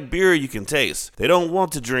 They like beer you can taste. They don't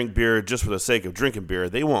want to drink beer just for the sake of drinking beer.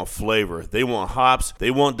 They want flavor. They want hops.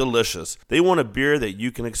 They want delicious. They want a beer that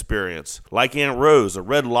you can experience. Like Aunt Rose, a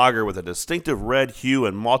red lager with a distinctive red hue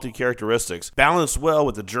and malty characteristics, balanced well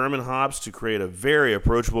with the German hops to create a very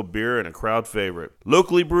approachable beer and a crowd favorite.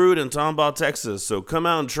 Locally brewed in Tomball, Texas, so come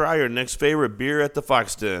out and try your next favorite beer at the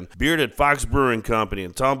Fox Den. Bearded Fox Brewing Company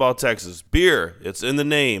in Tomball, Texas. Beer, it's in the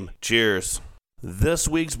name. Cheers. This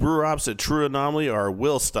week's brew hops at True Anomaly are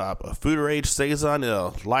Will Stop, a foeder-aged Saison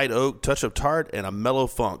Ale, light oak, touch of tart, and a mellow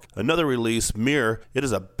funk. Another release, Mirror, it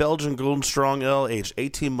is a Belgian Golden Strong Ale aged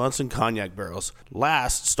 18 months in cognac barrels.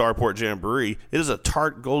 Last, Starport Jamboree, it is a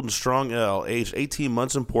tart Golden Strong Ale aged 18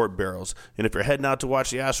 months in port barrels. And if you're heading out to watch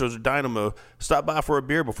the Astros or Dynamo, stop by for a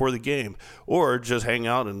beer before the game, or just hang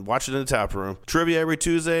out and watch it in the tap room. Trivia every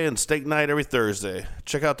Tuesday and steak night every Thursday.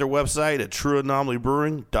 Check out their website at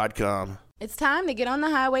trueanomalybrewing.com. It's time to get on the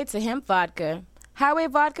highway to Hemp Vodka. Highway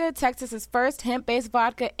Vodka, Texas's first hemp-based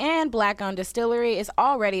vodka and black-owned distillery, is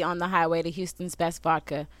already on the highway to Houston's best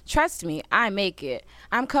vodka. Trust me, I make it.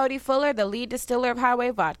 I'm Cody Fuller, the lead distiller of Highway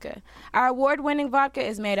Vodka. Our award-winning vodka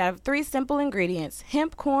is made out of 3 simple ingredients: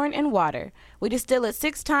 hemp, corn, and water. We distill it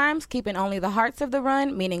 6 times, keeping only the hearts of the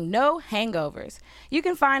run, meaning no hangovers. You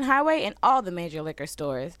can find Highway in all the major liquor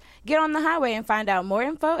stores. Get on the highway and find out more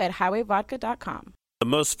info at highwayvodka.com. The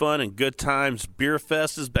most fun and good times Beer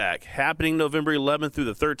Fest is back, happening November 11th through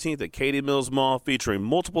the 13th at Katy Mills Mall, featuring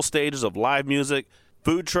multiple stages of live music,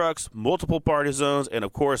 food trucks, multiple party zones, and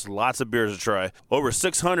of course, lots of beers to try. Over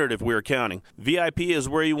 600 if we are counting. VIP is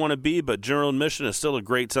where you want to be, but general admission is still a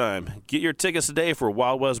great time. Get your tickets today for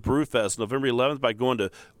Wild West Brew Fest November 11th by going to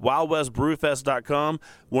wildwestbrewfest.com,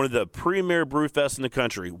 one of the premier brew fests in the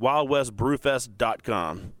country,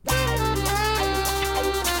 wildwestbrewfest.com.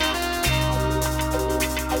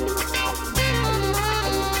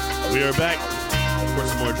 We are back for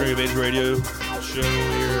some more Drink of Age Radio show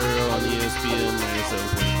here on ESPN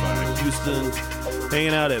 97.5 Houston.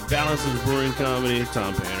 Hanging out at Valentin's Brewing Company.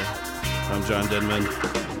 Tom Painter. I'm John Denman.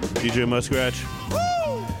 DJ Muskratch.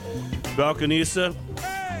 Balconista.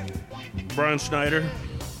 Brian Schneider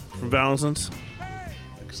from Valentin's.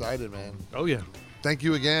 Excited, man. Oh, yeah. Thank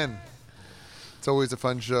you again. It's always a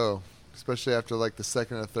fun show. especially after like the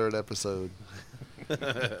second or third episode.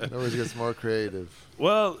 It always gets more creative.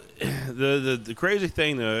 Well, the crazy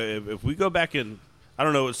thing though, if we go back in, I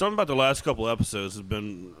don't know, something about the last couple episodes has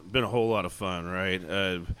been a whole lot of fun, right?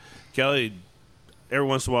 Kelly, every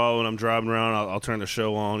once in a while when I'm driving around, I'll turn the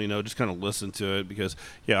show on, just kind of listen to it because,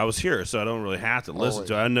 I was here, so I don't really have to listen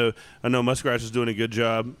to it. I know Muskrat is doing a good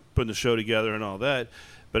job putting the show together and all that,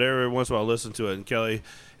 but every once in a while I listen to it, and Kelly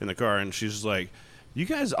in the car, and she's just like, you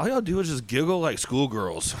guys, all y'all do is just giggle like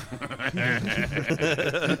schoolgirls.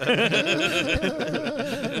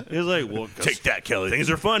 He's like, well, take that, Kelly. Things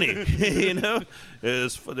are funny.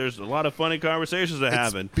 There's a lot of funny conversations that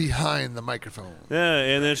happen. Behind the microphone. Yeah,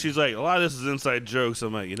 and then she's like, a lot of this is inside jokes.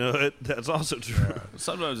 I'm like, that's also true.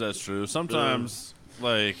 Sometimes that's true. Sometimes,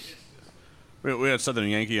 like, we had Southern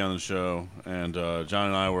Yankee on the show, and John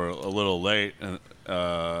and I were a little late, and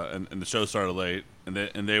the show started late, and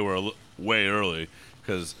they were way early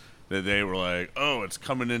because they were like, oh, it's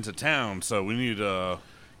coming into town, so we need to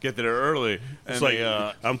get there early. And it's like,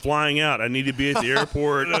 I'm flying out. I need to be at the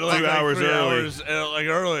airport 2 hours early.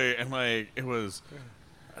 Early, and like it was.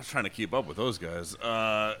 I was trying to keep up with those guys.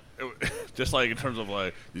 Just like in terms of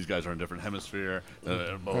like these guys are in different hemisphere,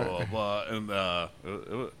 blah blah blah, and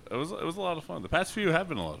it was a lot of fun. The past few have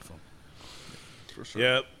been a lot of fun. For sure.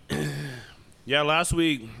 Yep. Yeah, last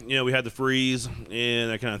week, we had the freeze,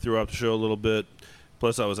 and that kind of threw off the show a little bit.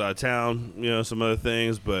 Plus, I was out of town, some other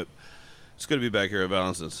things, but it's good to be back here at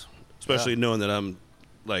Valence's, especially knowing that I'm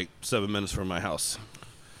like 7 minutes from my house.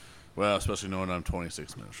 Well, especially knowing I'm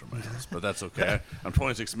 26 minutes from my house, but that's okay. I'm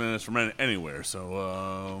 26 minutes from anywhere,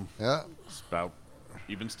 so it's about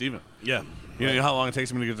even Steven. Yeah. You know how long it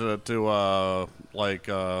takes me to get to like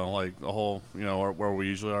the whole, where we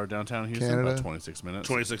usually are downtown Houston? Canada? About 26 minutes.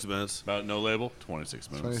 26 minutes. About No Label, 26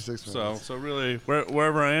 minutes. 26 minutes. So really,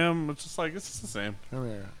 wherever I am, it's just the same. Come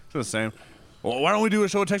here. It's the same. Well, why don't we do a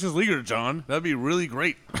show at Texas Leaguer, John? That'd be really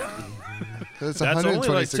great. That's only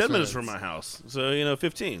like 10 minutes from my house. So,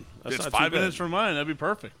 15. That's it's not 5 too bad. minutes from mine. That'd be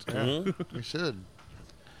perfect. Yeah, Mm-hmm. we should.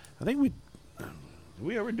 I think did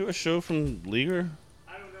we ever do a show from Leaguer?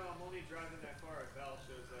 I don't know. I'm only driving that car if Val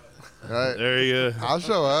shows up. All right. There you go. I'll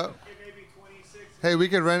show up. Maybe 26. Hey, we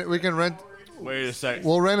can rent. Wait a second.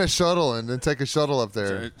 We'll rent a shuttle and then take a shuttle up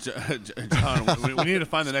there. John, we need to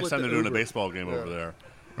find the next time they're doing a baseball game over there,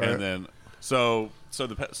 and then so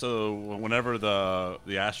whenever the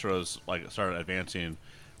Astros start advancing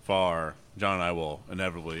far, John and I will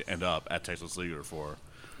inevitably end up at Texas Leaguer for.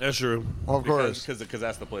 That's true. Well, of course. Because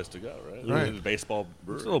that's the place to go, right? Right. The baseball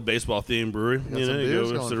brewery. It's a little baseball themed brewery. Got some You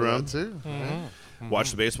beers go going sit for around, that too. watch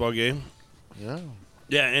the baseball game. Yeah.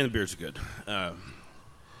 Yeah, and the beers are good.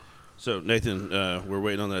 So, Nathan, we're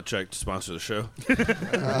waiting on that check to sponsor the show.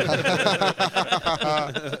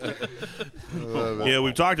 Yeah,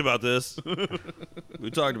 we've talked about this. You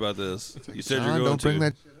said you're John, going don't to. bring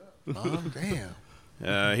that. Mom,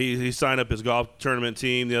 damn. He signed up his golf tournament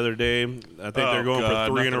team the other day. I think they're going for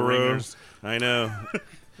 3 in a row. Ringers. I know.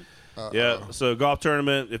 Yeah, so golf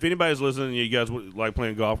tournament. If anybody's listening, you guys like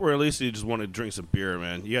playing golf, or at least you just want to drink some beer,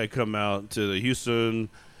 man, you got to come out to the Houston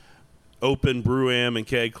Open Brew-Am and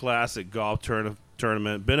Keg Classic Golf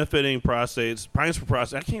Tournament, benefiting Prostates, Pines for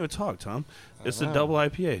Prostates. I can't even talk, Tom. It's a double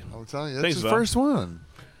IPA. I'm telling you, Thanks, that's the Val. first one.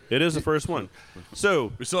 It is the first one.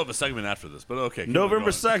 So We still have a segment after this, but okay. keep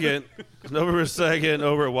November on going. 2nd,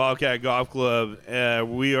 over at Wildcat Golf Club,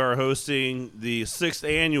 we are hosting the 6th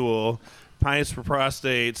annual Pints for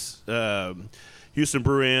Prostates Houston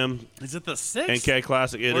Brew-Am Is it the 6th? and Keg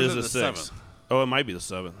Classic. It Or is is the it the 6th. 7th? Oh, it might be the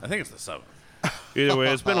 7th. I think it's the 7th. Either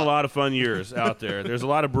way, it's been a lot of fun years out there. There's a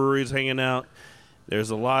lot of breweries hanging out. There's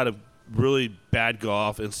a lot of really bad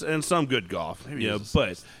golf and some good golf.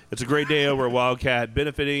 But it's a great day over at Wildcat,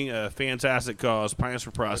 benefiting a fantastic cause, Pints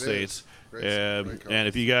for Prostates. Great cause. And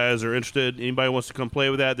if you guys are interested, anybody wants to come play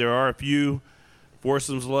with that, there are a few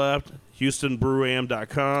foursomes left.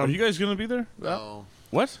 HoustonBrewAm.com. Are you guys going to be there? No,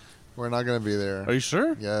 What? we're not going to be there. Are you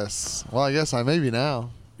sure? Yes. Well, I guess I may be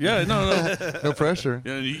now. Yeah, no. No pressure.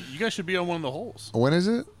 You guys should be on one of the holes. When is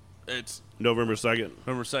it? It's November 2nd.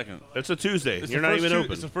 November 2nd. It's a Tuesday. It's You're the not first even Tu-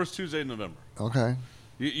 open. It's the first Tuesday in November. Okay.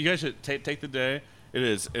 You guys should take the day. It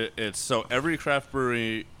is. It's so every craft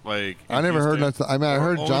brewery in I never heard Houston, nothing. I mean, I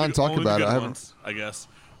heard only John the- talk only about the it. good I haven't. ones, I guess.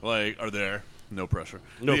 Are there? No pressure.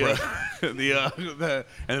 No pressure.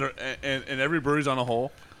 And every brewery's on a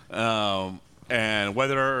hole. And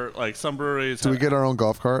whether some breweries. Do we get our own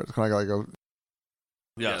golf cart? Can I go?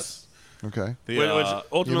 Yes. Okay. The, Which You may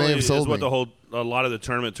ultimately have is sold what me. a lot of the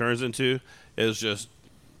tournament turns into, is just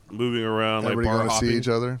moving around, Everybody like bar going to hopping. see each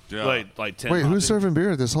other. Yeah. Like tent Wait, who's hopping. serving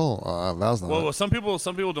beer at this hole? Val's not. Well, some people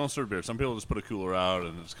don't serve beer. Some people just put a cooler out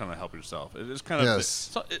and just kind of help yourself. It's kind of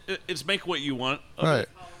Yes. it's make what you want. Of Right.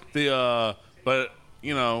 it. But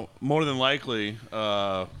more than likely,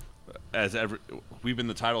 we've been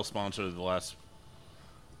the title sponsor the last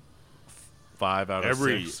 5 out of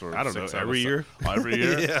 6 or I don't know, 6 out of every 7. year? Every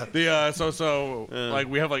year. Yeah. Like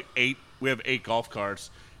we have like 8 golf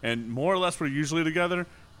carts, and more or less we're usually together.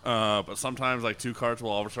 But sometimes like 2 carts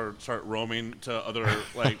will all start roaming to other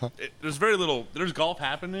there's very little. There's golf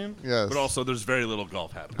happening, Yes. but also there's very little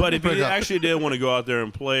golf happening. But if you actually did want to go out there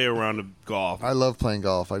and play around the golf, I love playing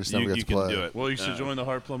golf. I just never you get to can play. do it. Well, you should join the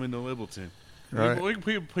Hard Plumbing No Label team. Right.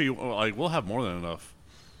 We'll have more than enough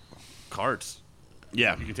carts.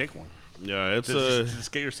 Yeah, You can take one. yeah, it's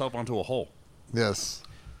Just get yourself onto a hole. Yes.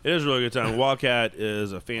 it is a really good time. Wildcat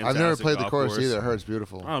is a fantastic. I've never played the golf course either. I heard it's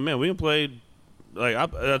beautiful. Oh man, we can play. Like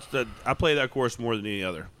I play that course more than any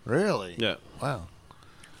other. Really? Yeah. Wow.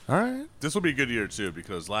 All right. This will be a good year too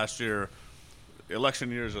because last year, election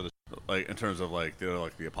years are in terms of they're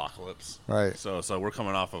like the apocalypse. Right. So we're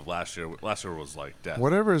coming off of last year. Last year was like death.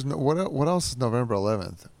 Whatever is what else is November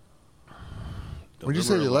 11th? Would you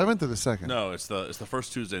say the 11th or the 2nd? No, it's the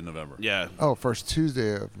first Tuesday in November. Yeah. Oh, first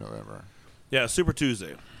Tuesday of November. Yeah. Super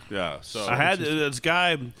Tuesday. Yeah. So I had this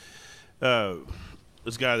guy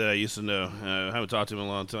that I used to know. I haven't talked to him in a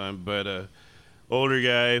long time, but older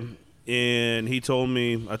guy, and I told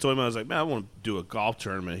him, I was like, man, I want to do a golf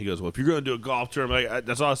tournament. He goes, well, if you're going to do a golf tournament,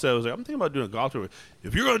 that's all I said. I was like, I'm thinking about doing a golf tournament.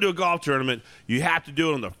 If you're going to do a golf tournament, you have to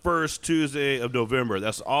do it on the first Tuesday of November.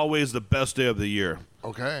 That's always the best day of the year.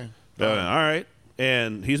 Okay. All right.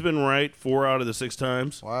 And he's been right 4 out of the 6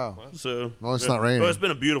 times. Wow. So Well, it's not raining. Well, it's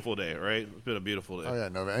been a beautiful day, right? It's been a beautiful day. Oh yeah,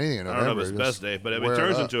 anything in I November. don't know if it's the just best day, but if it wear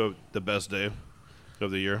turns up. into the best day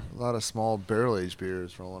of the year. A lot of small barrel-aged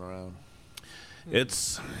beers rolling around.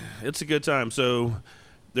 It's a good time. So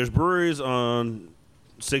there's breweries on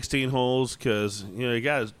 16 holes because you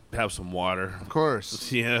gotta have some water. Of course.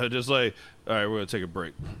 Just like, all right, we're gonna take a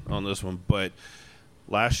break on this one. But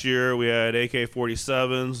last year we had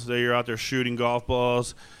AK-47s. You're out there shooting golf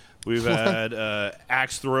balls. We've had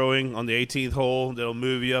axe throwing on the 18th hole that'll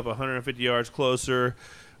move you up 150 yards closer.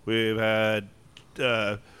 We've had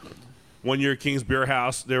 1 year King's Beer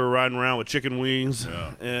House. They were riding around with chicken wings.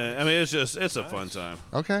 Yeah. And, I mean, it's a fun time.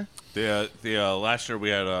 Okay. The last year we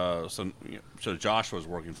had so Josh was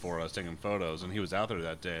working for us taking photos, and he was out there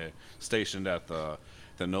that day, stationed at the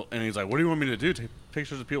and he's like, "What do you want me to do? Take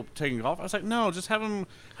pictures of people taking golf?" I was like, "No, just have them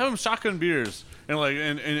shotgun beers and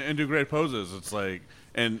and do great poses." It's like,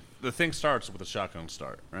 and the thing starts with a shotgun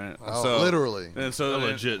start, right? Oh, literally. And so A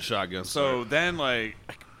legit shotgun. So then I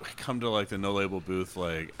come to the No Label booth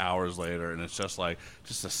hours later, and it's just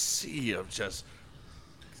a sea of just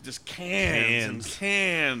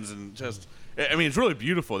cans and just. I mean, it's really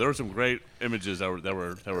beautiful. There were some great images that were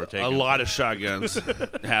taken. A lot of shotguns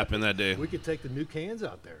happened that day. We could take the new cans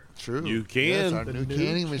out there. True. You can. Yes, our The new new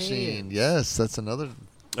canning machine. cans. Yes, that's another.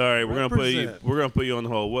 All right, we're gonna Represent. put you on the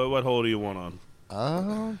hole. What hole do you want on? I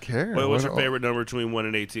don't care. What's your favorite number between 1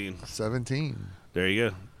 and 18? 17. There you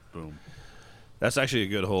go. Boom. That's actually a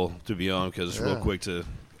good hole to be on because it's real Yeah. quick to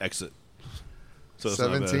exit. So it's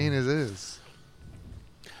not bad. 17 it is.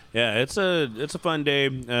 Yeah, it's a fun day.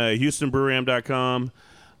 HoustonBrewAm.com.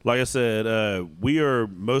 Like I said, we are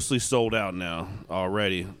mostly sold out now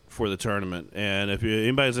already for the tournament. And if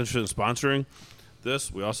anybody's interested in sponsoring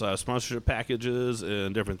this, we also have sponsorship packages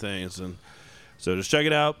and different things. And so just check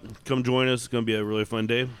it out. Come join us. It's going to be a really fun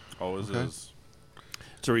day. Always is.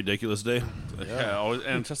 It's a ridiculous day. Yeah, always,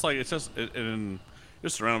 and it's you're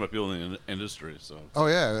surrounded by people in the industry. So Oh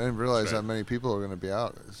yeah, I didn't realize That's right. how many people are going to be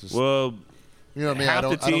out. It's just, Well, you know what I mean? half I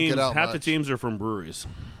don't the get out half the much. teams are from breweries.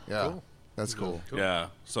 Yeah, Cool. that's cool. yeah.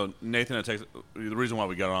 So Nathan at Texas. The reason why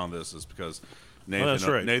we got on this is because Nathan, that's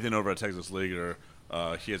right. Nathan over at Texas Leaguer,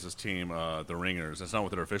 he has his team, the Ringers. That's not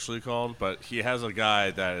what they're officially called, but he has a guy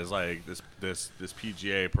that is like this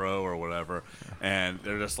PGA pro or whatever, and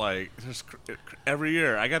they're just every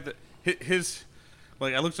year. I got his.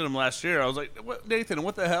 Like I looked at him last year, I was like, "What, Nathan?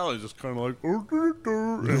 What the hell?" He's just kind of like,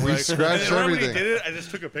 and We scratched and then when he everything. did it, I just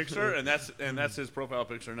took a picture, and that's his profile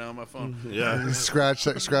picture now on my phone. Yeah. Scratch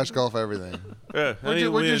golf everything. Yeah. What'd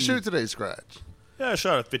you shoot today, Scratch? Yeah, I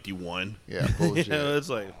shot a 51. Yeah, bullshit. It's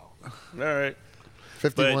like, all right.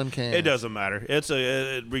 51 But cans. it doesn't matter. It's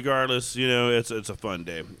regardless, it's a fun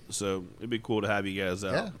day. So it'd be cool to have you guys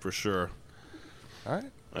out Yeah. for sure. All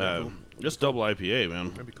right. Just double IPA, man.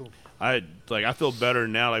 That'd be cool. I feel better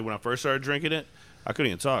now. Like when I first started drinking it, I couldn't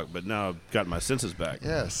even talk, but now I've got my senses back.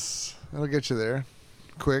 Yes, that'll get you there,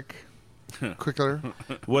 quick. quicker.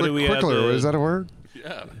 What do we have? Quickler, is that a word?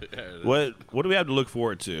 Yeah. What do we have to look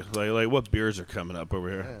forward to? Like what beers are coming up over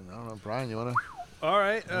here? Man, I don't know, Brian. You wanna? All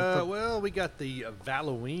right. Well, we got the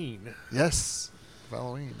Halloween. Yes,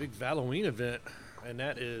 Halloween. Big Halloween event, and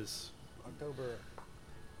that is October.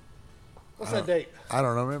 What's that date? I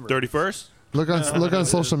don't remember. 31st. Look on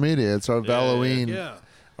social media. It's our Halloween. Yeah.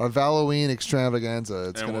 Our Halloween extravaganza.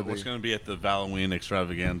 It's And gonna what's be. going to be at the Halloween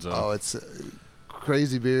extravaganza? Oh, it's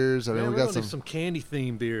crazy beers. I mean, Man, we we're got gonna do some candy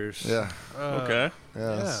themed beers. Yeah. Okay.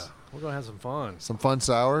 Yes. Yeah. We're gonna have some fun. Some fun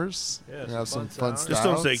sours. Yeah, We have some some fun fun sours. Just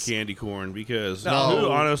don't say stouts. candy corn because No. who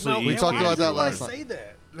honestly No, eats we talked candy about that corn? last night. Say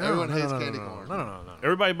that. Everyone hates candy corn. No.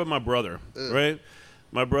 Everybody but my brother, right?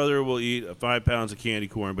 My brother will eat 5 pounds of candy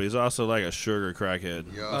corn, but he's also like a sugar crackhead.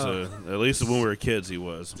 Yeah. So, at least when we were kids, he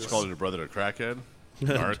was. Just called your brother a crackhead?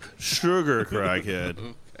 Dark. Sugar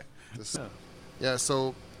crackhead. Yeah.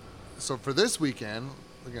 So for this weekend,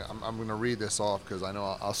 again, I'm going to read this off because I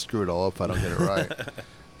know I'll screw it all up if I don't get it right.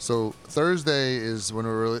 So Thursday is when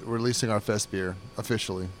we're releasing our fest beer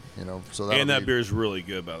officially. So And that beer is really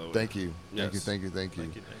good, by the way. Thank you. Yes. Thank you.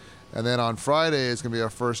 And then on Friday is going to be our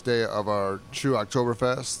first day of our true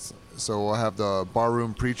Oktoberfest. So we'll have the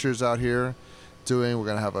barroom preachers out here we're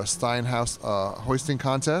going to have a Steinhaus hoisting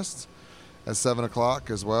contest at 7 o'clock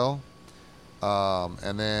as well.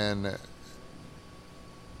 And then,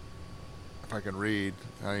 if I can read,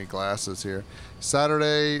 I need glasses here.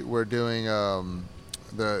 Saturday, we're doing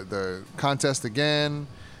the contest again.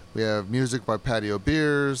 We have music by Patio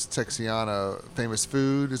Beers. Texiana Famous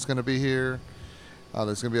Food is going to be here.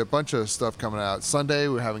 There's going to be a bunch of stuff coming out. Sunday,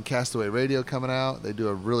 we're having Castaway Radio coming out. They do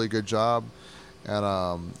a really good job.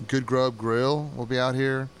 And Good Grub Grill will be out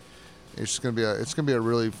here. It's going to be a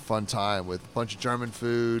really fun time with a bunch of German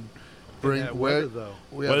food. Weather though.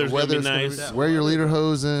 Weather's gonna be nice. Wear your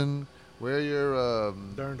lederhosen. Wear your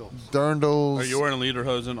dirndls. Are you wearing a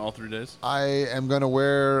lederhosen all 3 days? I am going to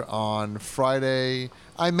wear on Friday.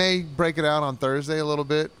 I may break it out on Thursday a little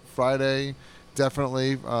bit. Friday,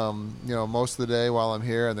 definitely, most of the day while I'm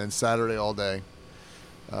here, and then Saturday all day.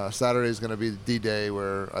 Saturday is going to be the D-Day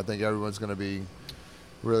where I think everyone's going to be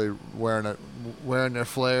really wearing their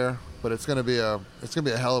flair. But it's going to be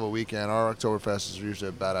a hell of a weekend. Our Oktoberfest is usually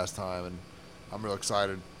a badass time, and I'm real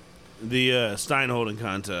excited. The Steinholden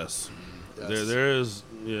contest. Yes. There is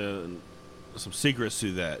some secrets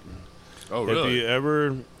to that. Oh, really? If you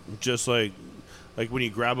ever just like when you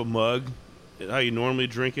grab a mug, how you normally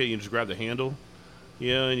drink it, you just grab the handle,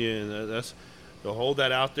 and that's to hold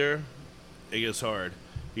that out there. It gets hard.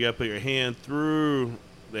 You got to put your hand through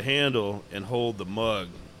the handle and hold the mug,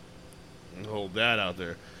 and hold that out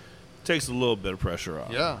there. Takes a little bit of pressure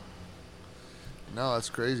off. Yeah. No, that's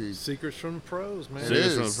crazy. Secrets from the pros, man. It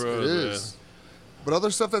is. But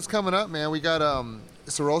other stuff that's coming up, man. We got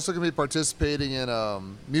so we're also going to be participating in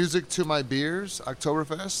Music to My Beers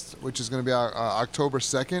Oktoberfest, which is going to be October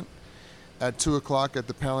 2nd at 2 o'clock at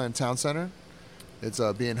the Pearland Town Center. It's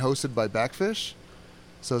being hosted by Backfish.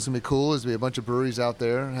 So it's going to be cool. There's going to be a bunch of breweries out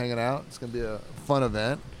there hanging out. It's going to be a fun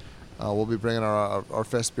event. We'll be bringing our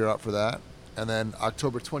fest beer out for that. And then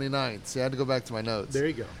October 29th. See, I had to go back to my notes. There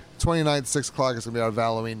you go. 29th, 6 o'clock is going to be our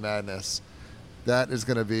Halloween Madness. That is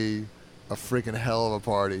going to be a freaking hell of a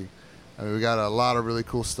party. I mean, we got a lot of really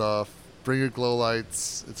cool stuff. Bring your glow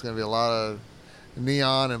lights. It's going to be a lot of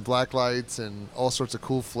neon and black lights and all sorts of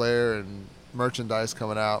cool flair and merchandise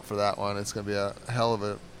coming out for that one. It's going to be a hell of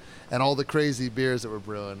a... And all the crazy beers that we're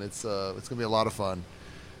brewing. It's going to be a lot of fun.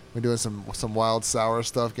 We're doing some wild sour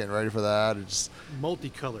stuff, getting ready for that. It's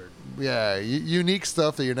multicolored. Yeah, unique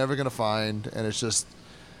stuff that you're never going to find. And it's just...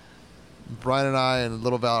 Brian and I and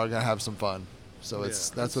Little Val are going to have some fun. So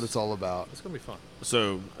that's what it's all about. It's going to be fun.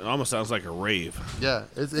 So it almost sounds like a rave. Yeah.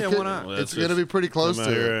 Why not? Well, it's going to be pretty close come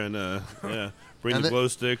to out it. here and bring And the then- glow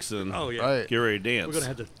sticks and Right. get ready to dance. We're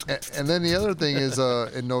going to have to... And then the other thing is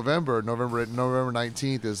in November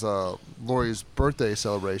 19th is Lori's birthday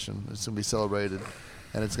celebration. It's going to be celebrated,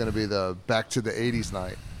 and it's going to be the Back to the 80s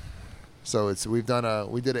night. So we did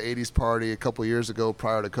an 80s party a couple years ago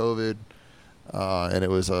prior to COVID, and it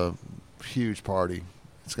was a huge party.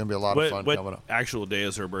 It's going to be a lot of fun coming What up. actual day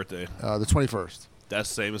is her birthday? The 21st. That's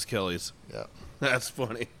the same as Kelly's. Yeah. That's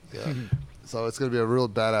funny. Yeah. So it's going to be a real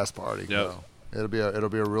badass party. Yep. It'll be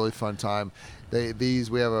a really fun time. We have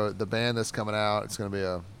the band that's coming out. It's going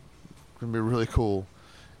to be really cool,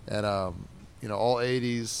 and all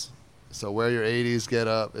 80s. So wear your 80s, get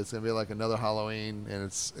up. It's going to be like another Halloween, and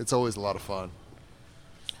it's always a lot of fun.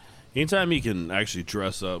 Anytime you can actually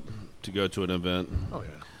dress up to go to an event, Oh, yeah.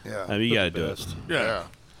 Yeah. I mean, you got to do it. best. Yeah.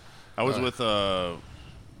 I was with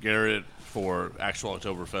Garrett for actual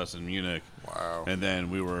Oktoberfest in Munich. Wow. And then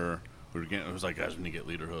we were it was like, guys, we need to get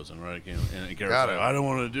lederhosen, right? And Garrett's like, I don't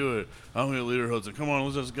want to do it. I don't get lederhosen. Come on,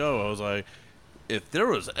 let's just go. I was like, if there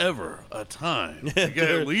was ever a time to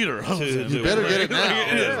get lederhosen, you better get it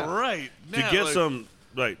now. Right to get some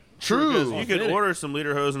True. You could order some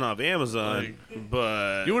lederhosen off Amazon,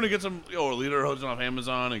 but you want to get some lederhosen off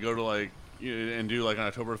Amazon and go to and do an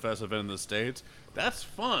Oktoberfest event in the States. That's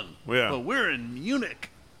fun. Yeah. But we're in Munich.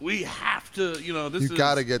 We have to, this is... You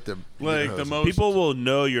got to get them. The most... People will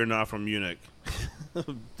know you're not from Munich,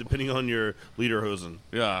 depending on your lederhosen.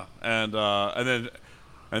 Yeah. And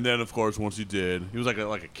then, of course, once he did, he was like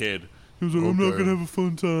a kid. He was like, I'm not going to have a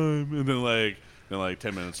fun time. And then,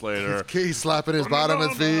 10 minutes later... He's slapping his bottom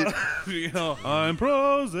of his feet. I'm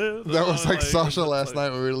frozen. That was like Sasha last night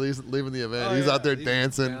when we were leaving the event. He's out there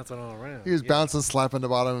dancing. Bouncing all around. He was bouncing, slapping the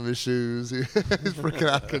bottom of his shoes. He's freaking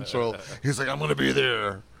out of control. He's like, I'm going to be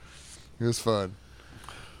there. It was fun.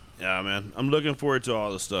 Yeah, man. I'm looking forward to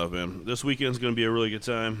all this stuff, man. This weekend's going to be a really good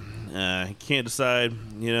time. Can't decide.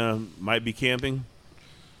 Might be camping.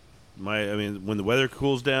 When the weather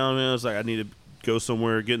cools down, man, it's like I need to go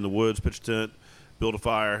somewhere, get in the woods, pitch a tent, build a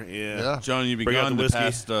fire. Yeah. John, you've been gone the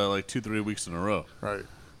past 2-3 weeks in a row. Right.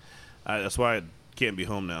 That's why I can't be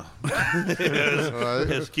home now. Right.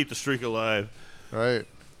 Just keep the streak alive. Right.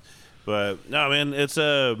 But, no, man, it's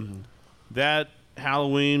that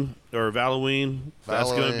Halloween or Halloween.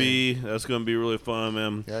 That's gonna be really fun,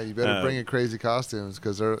 man. Yeah, you better bring in crazy costumes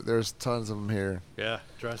because there's tons of them here. Yeah,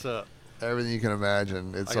 dress up. Everything you can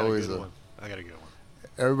imagine. It's always I got a good one.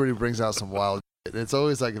 Everybody brings out some wild shit. It's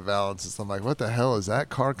always like a balance. I'm like, what the hell is that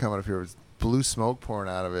car coming up here with blue smoke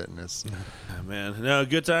pouring out of it? And it's man, no,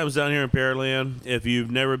 good times down here in Pearland. If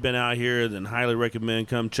you've never been out here, then highly recommend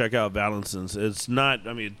come check out Valinson's. It's not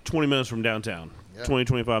 20 minutes from downtown. 20,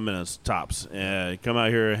 25 minutes tops. Come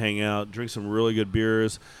out here, hang out, drink some really good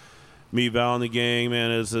beers, meet Val and the gang,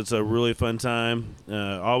 man. It's a really fun time.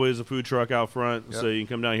 Always a food truck out front, so you can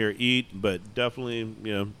come down here, eat, but definitely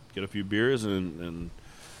get a few beers and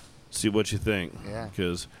see what you think. Yeah.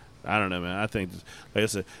 Because I don't know, man. I think, like I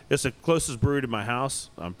said, it's the closest brewery to my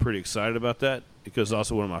house. I'm pretty excited about that because it's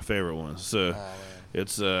also one of my favorite ones. So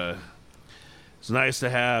it's nice to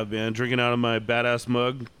have, man. Drinking out of my badass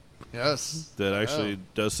mug. Yes. That actually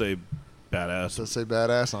does say badass. Does say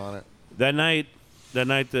badass on it. That night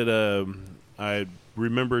that I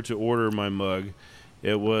remembered to order my mug,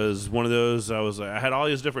 it was one of those. I had all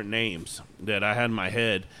these different names that I had in my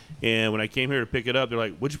head, and when I came here to pick it up, they're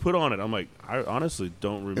like, "What'd you put on it?" I'm like, I honestly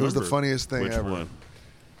don't remember. It was the funniest thing which ever. One.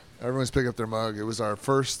 Everyone's picking up their mug. It was the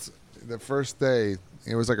first day.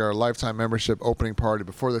 It was like our lifetime membership opening party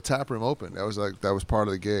before the tap room opened. That was part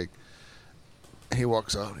of the gig. He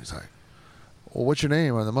walks out and he's like, well, what's your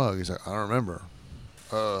name on the mug? He's like, I don't remember.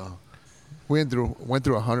 We went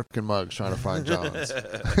through 100 fucking mugs trying to find John's.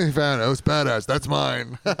 He found it. It was badass. That's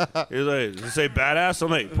mine. He's like, did you say badass?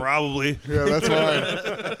 I'm like, probably. Yeah, that's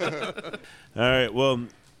mine. All right. Well,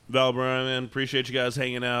 Val, Brian, man, appreciate you guys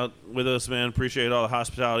hanging out with us, man. Appreciate all the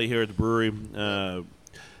hospitality here at the brewery.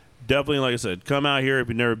 Definitely, like I said, come out here if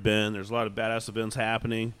you've never been. There's a lot of badass events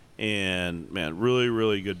happening. And, man, really,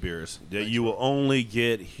 really good beers that you will only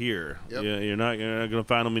get here. Yep. You're not going to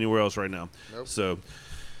find them anywhere else right now. Nope. So,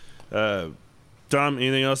 Tom,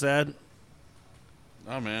 anything else to add?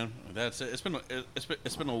 Oh, man, that's it. It's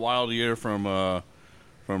been a wild year from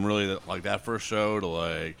really that first show to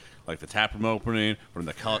like the taproom opening, from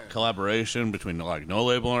the collaboration between No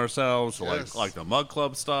Label and ourselves to like the Mug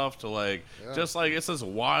Club stuff to just it's this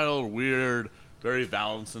wild, weird, very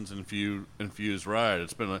Valinson's infused ride.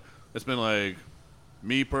 It's been like,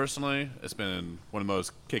 me personally, it's been one of the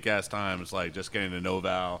most kick-ass times, just getting to know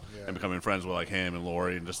Val and becoming friends with him and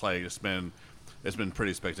Lori, and just it's been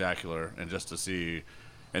pretty spectacular. And just to see,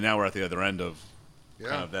 and now we're at the other end of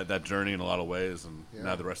kind of that journey in a lot of ways, and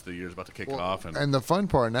now the rest of the year is about to kick it off. And the fun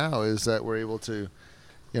part now is that we're able to,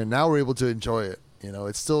 now we're able to enjoy it.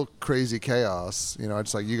 It's still crazy chaos.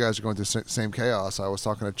 It's like you guys are going through the same chaos. I was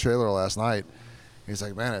talking to Trailer last night. He's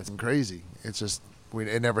like, man, it's crazy. It's just,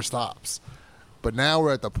 it never stops. But now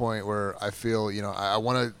we're at the point where I feel, I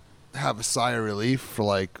want to have a sigh of relief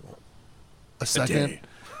for a second,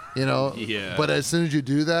 Yeah. But as soon as you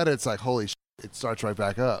do that, it's like, holy shit, it starts right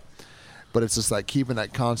back up. But it's just keeping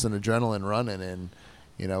that constant adrenaline running, and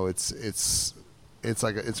it's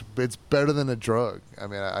better than a drug. I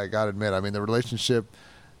mean, I gotta admit, the relationship,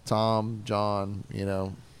 Tom, John,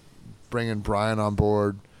 bringing Brian on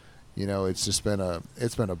board. It's been a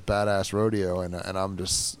badass rodeo, and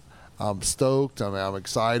I'm stoked. I'm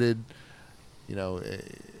excited. You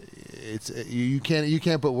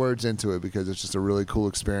can't put words into it because it's just a really cool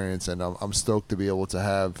experience, and I'm stoked to be able to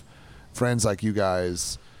have friends like you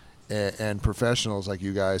guys and professionals like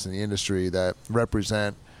you guys in the industry that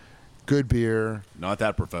represent good beer, Not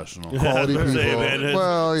that professional. quality people.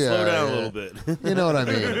 Well, yeah, Slow down a yeah. little bit. You know what I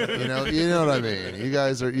mean. You know what I mean. You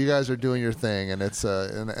guys are doing your thing, and it's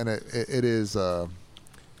and it is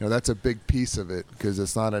that's a big piece of it, because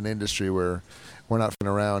it's not an industry where we're not f***ing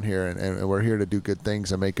around here, and we're here to do good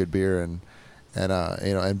things and make good beer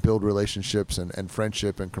and build relationships and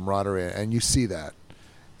friendship and camaraderie, and you see that,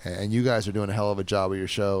 and you guys are doing a hell of a job with your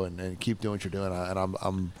show, and keep doing what you're doing, and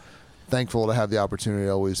I'm thankful to have the opportunity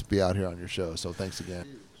to always be out here on your show. So thanks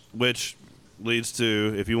again. Which leads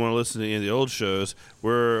to, if you want to listen to any of the old shows,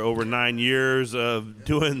 we're over 9 years of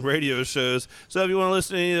doing radio shows. So if you want to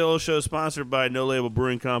listen to any of the old shows sponsored by No Label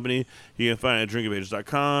Brewing Company, you can find it at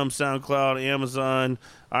drinkofages.com, SoundCloud, Amazon,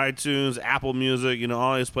 iTunes, Apple Music,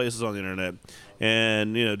 all these places on the internet.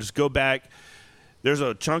 And, just go back. There's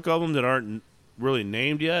a chunk of them that aren't really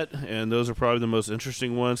named yet, and those are probably the most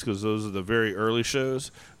interesting ones, because those are the very early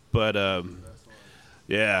shows. But, go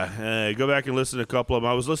back and listen to a couple of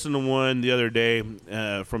them. I was listening to one the other day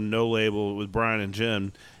from No Label with Brian and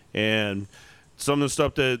Jim, and some of the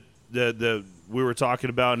stuff that we were talking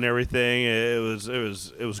about and everything, it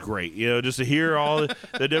was great. Just to hear all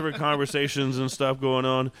the different conversations and stuff going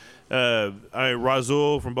on.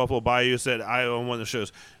 Razul from Buffalo Bayou said, on one of the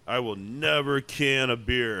shows, I will never can a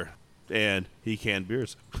beer. And he canned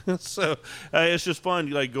beers. So it's just fun,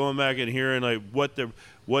 like going back and hearing like what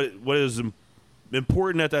is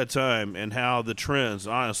important at that time, and how the trends.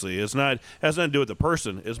 Honestly, has nothing to do with the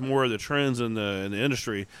person. It's more of the trends in the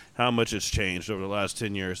industry, how much it's changed over the last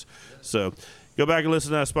 10 years. So go back and listen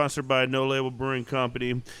to that. Sponsored by No Label Brewing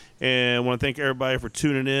Company, and I want to thank everybody for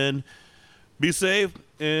tuning in. Be safe,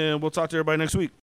 and we'll talk to everybody next week.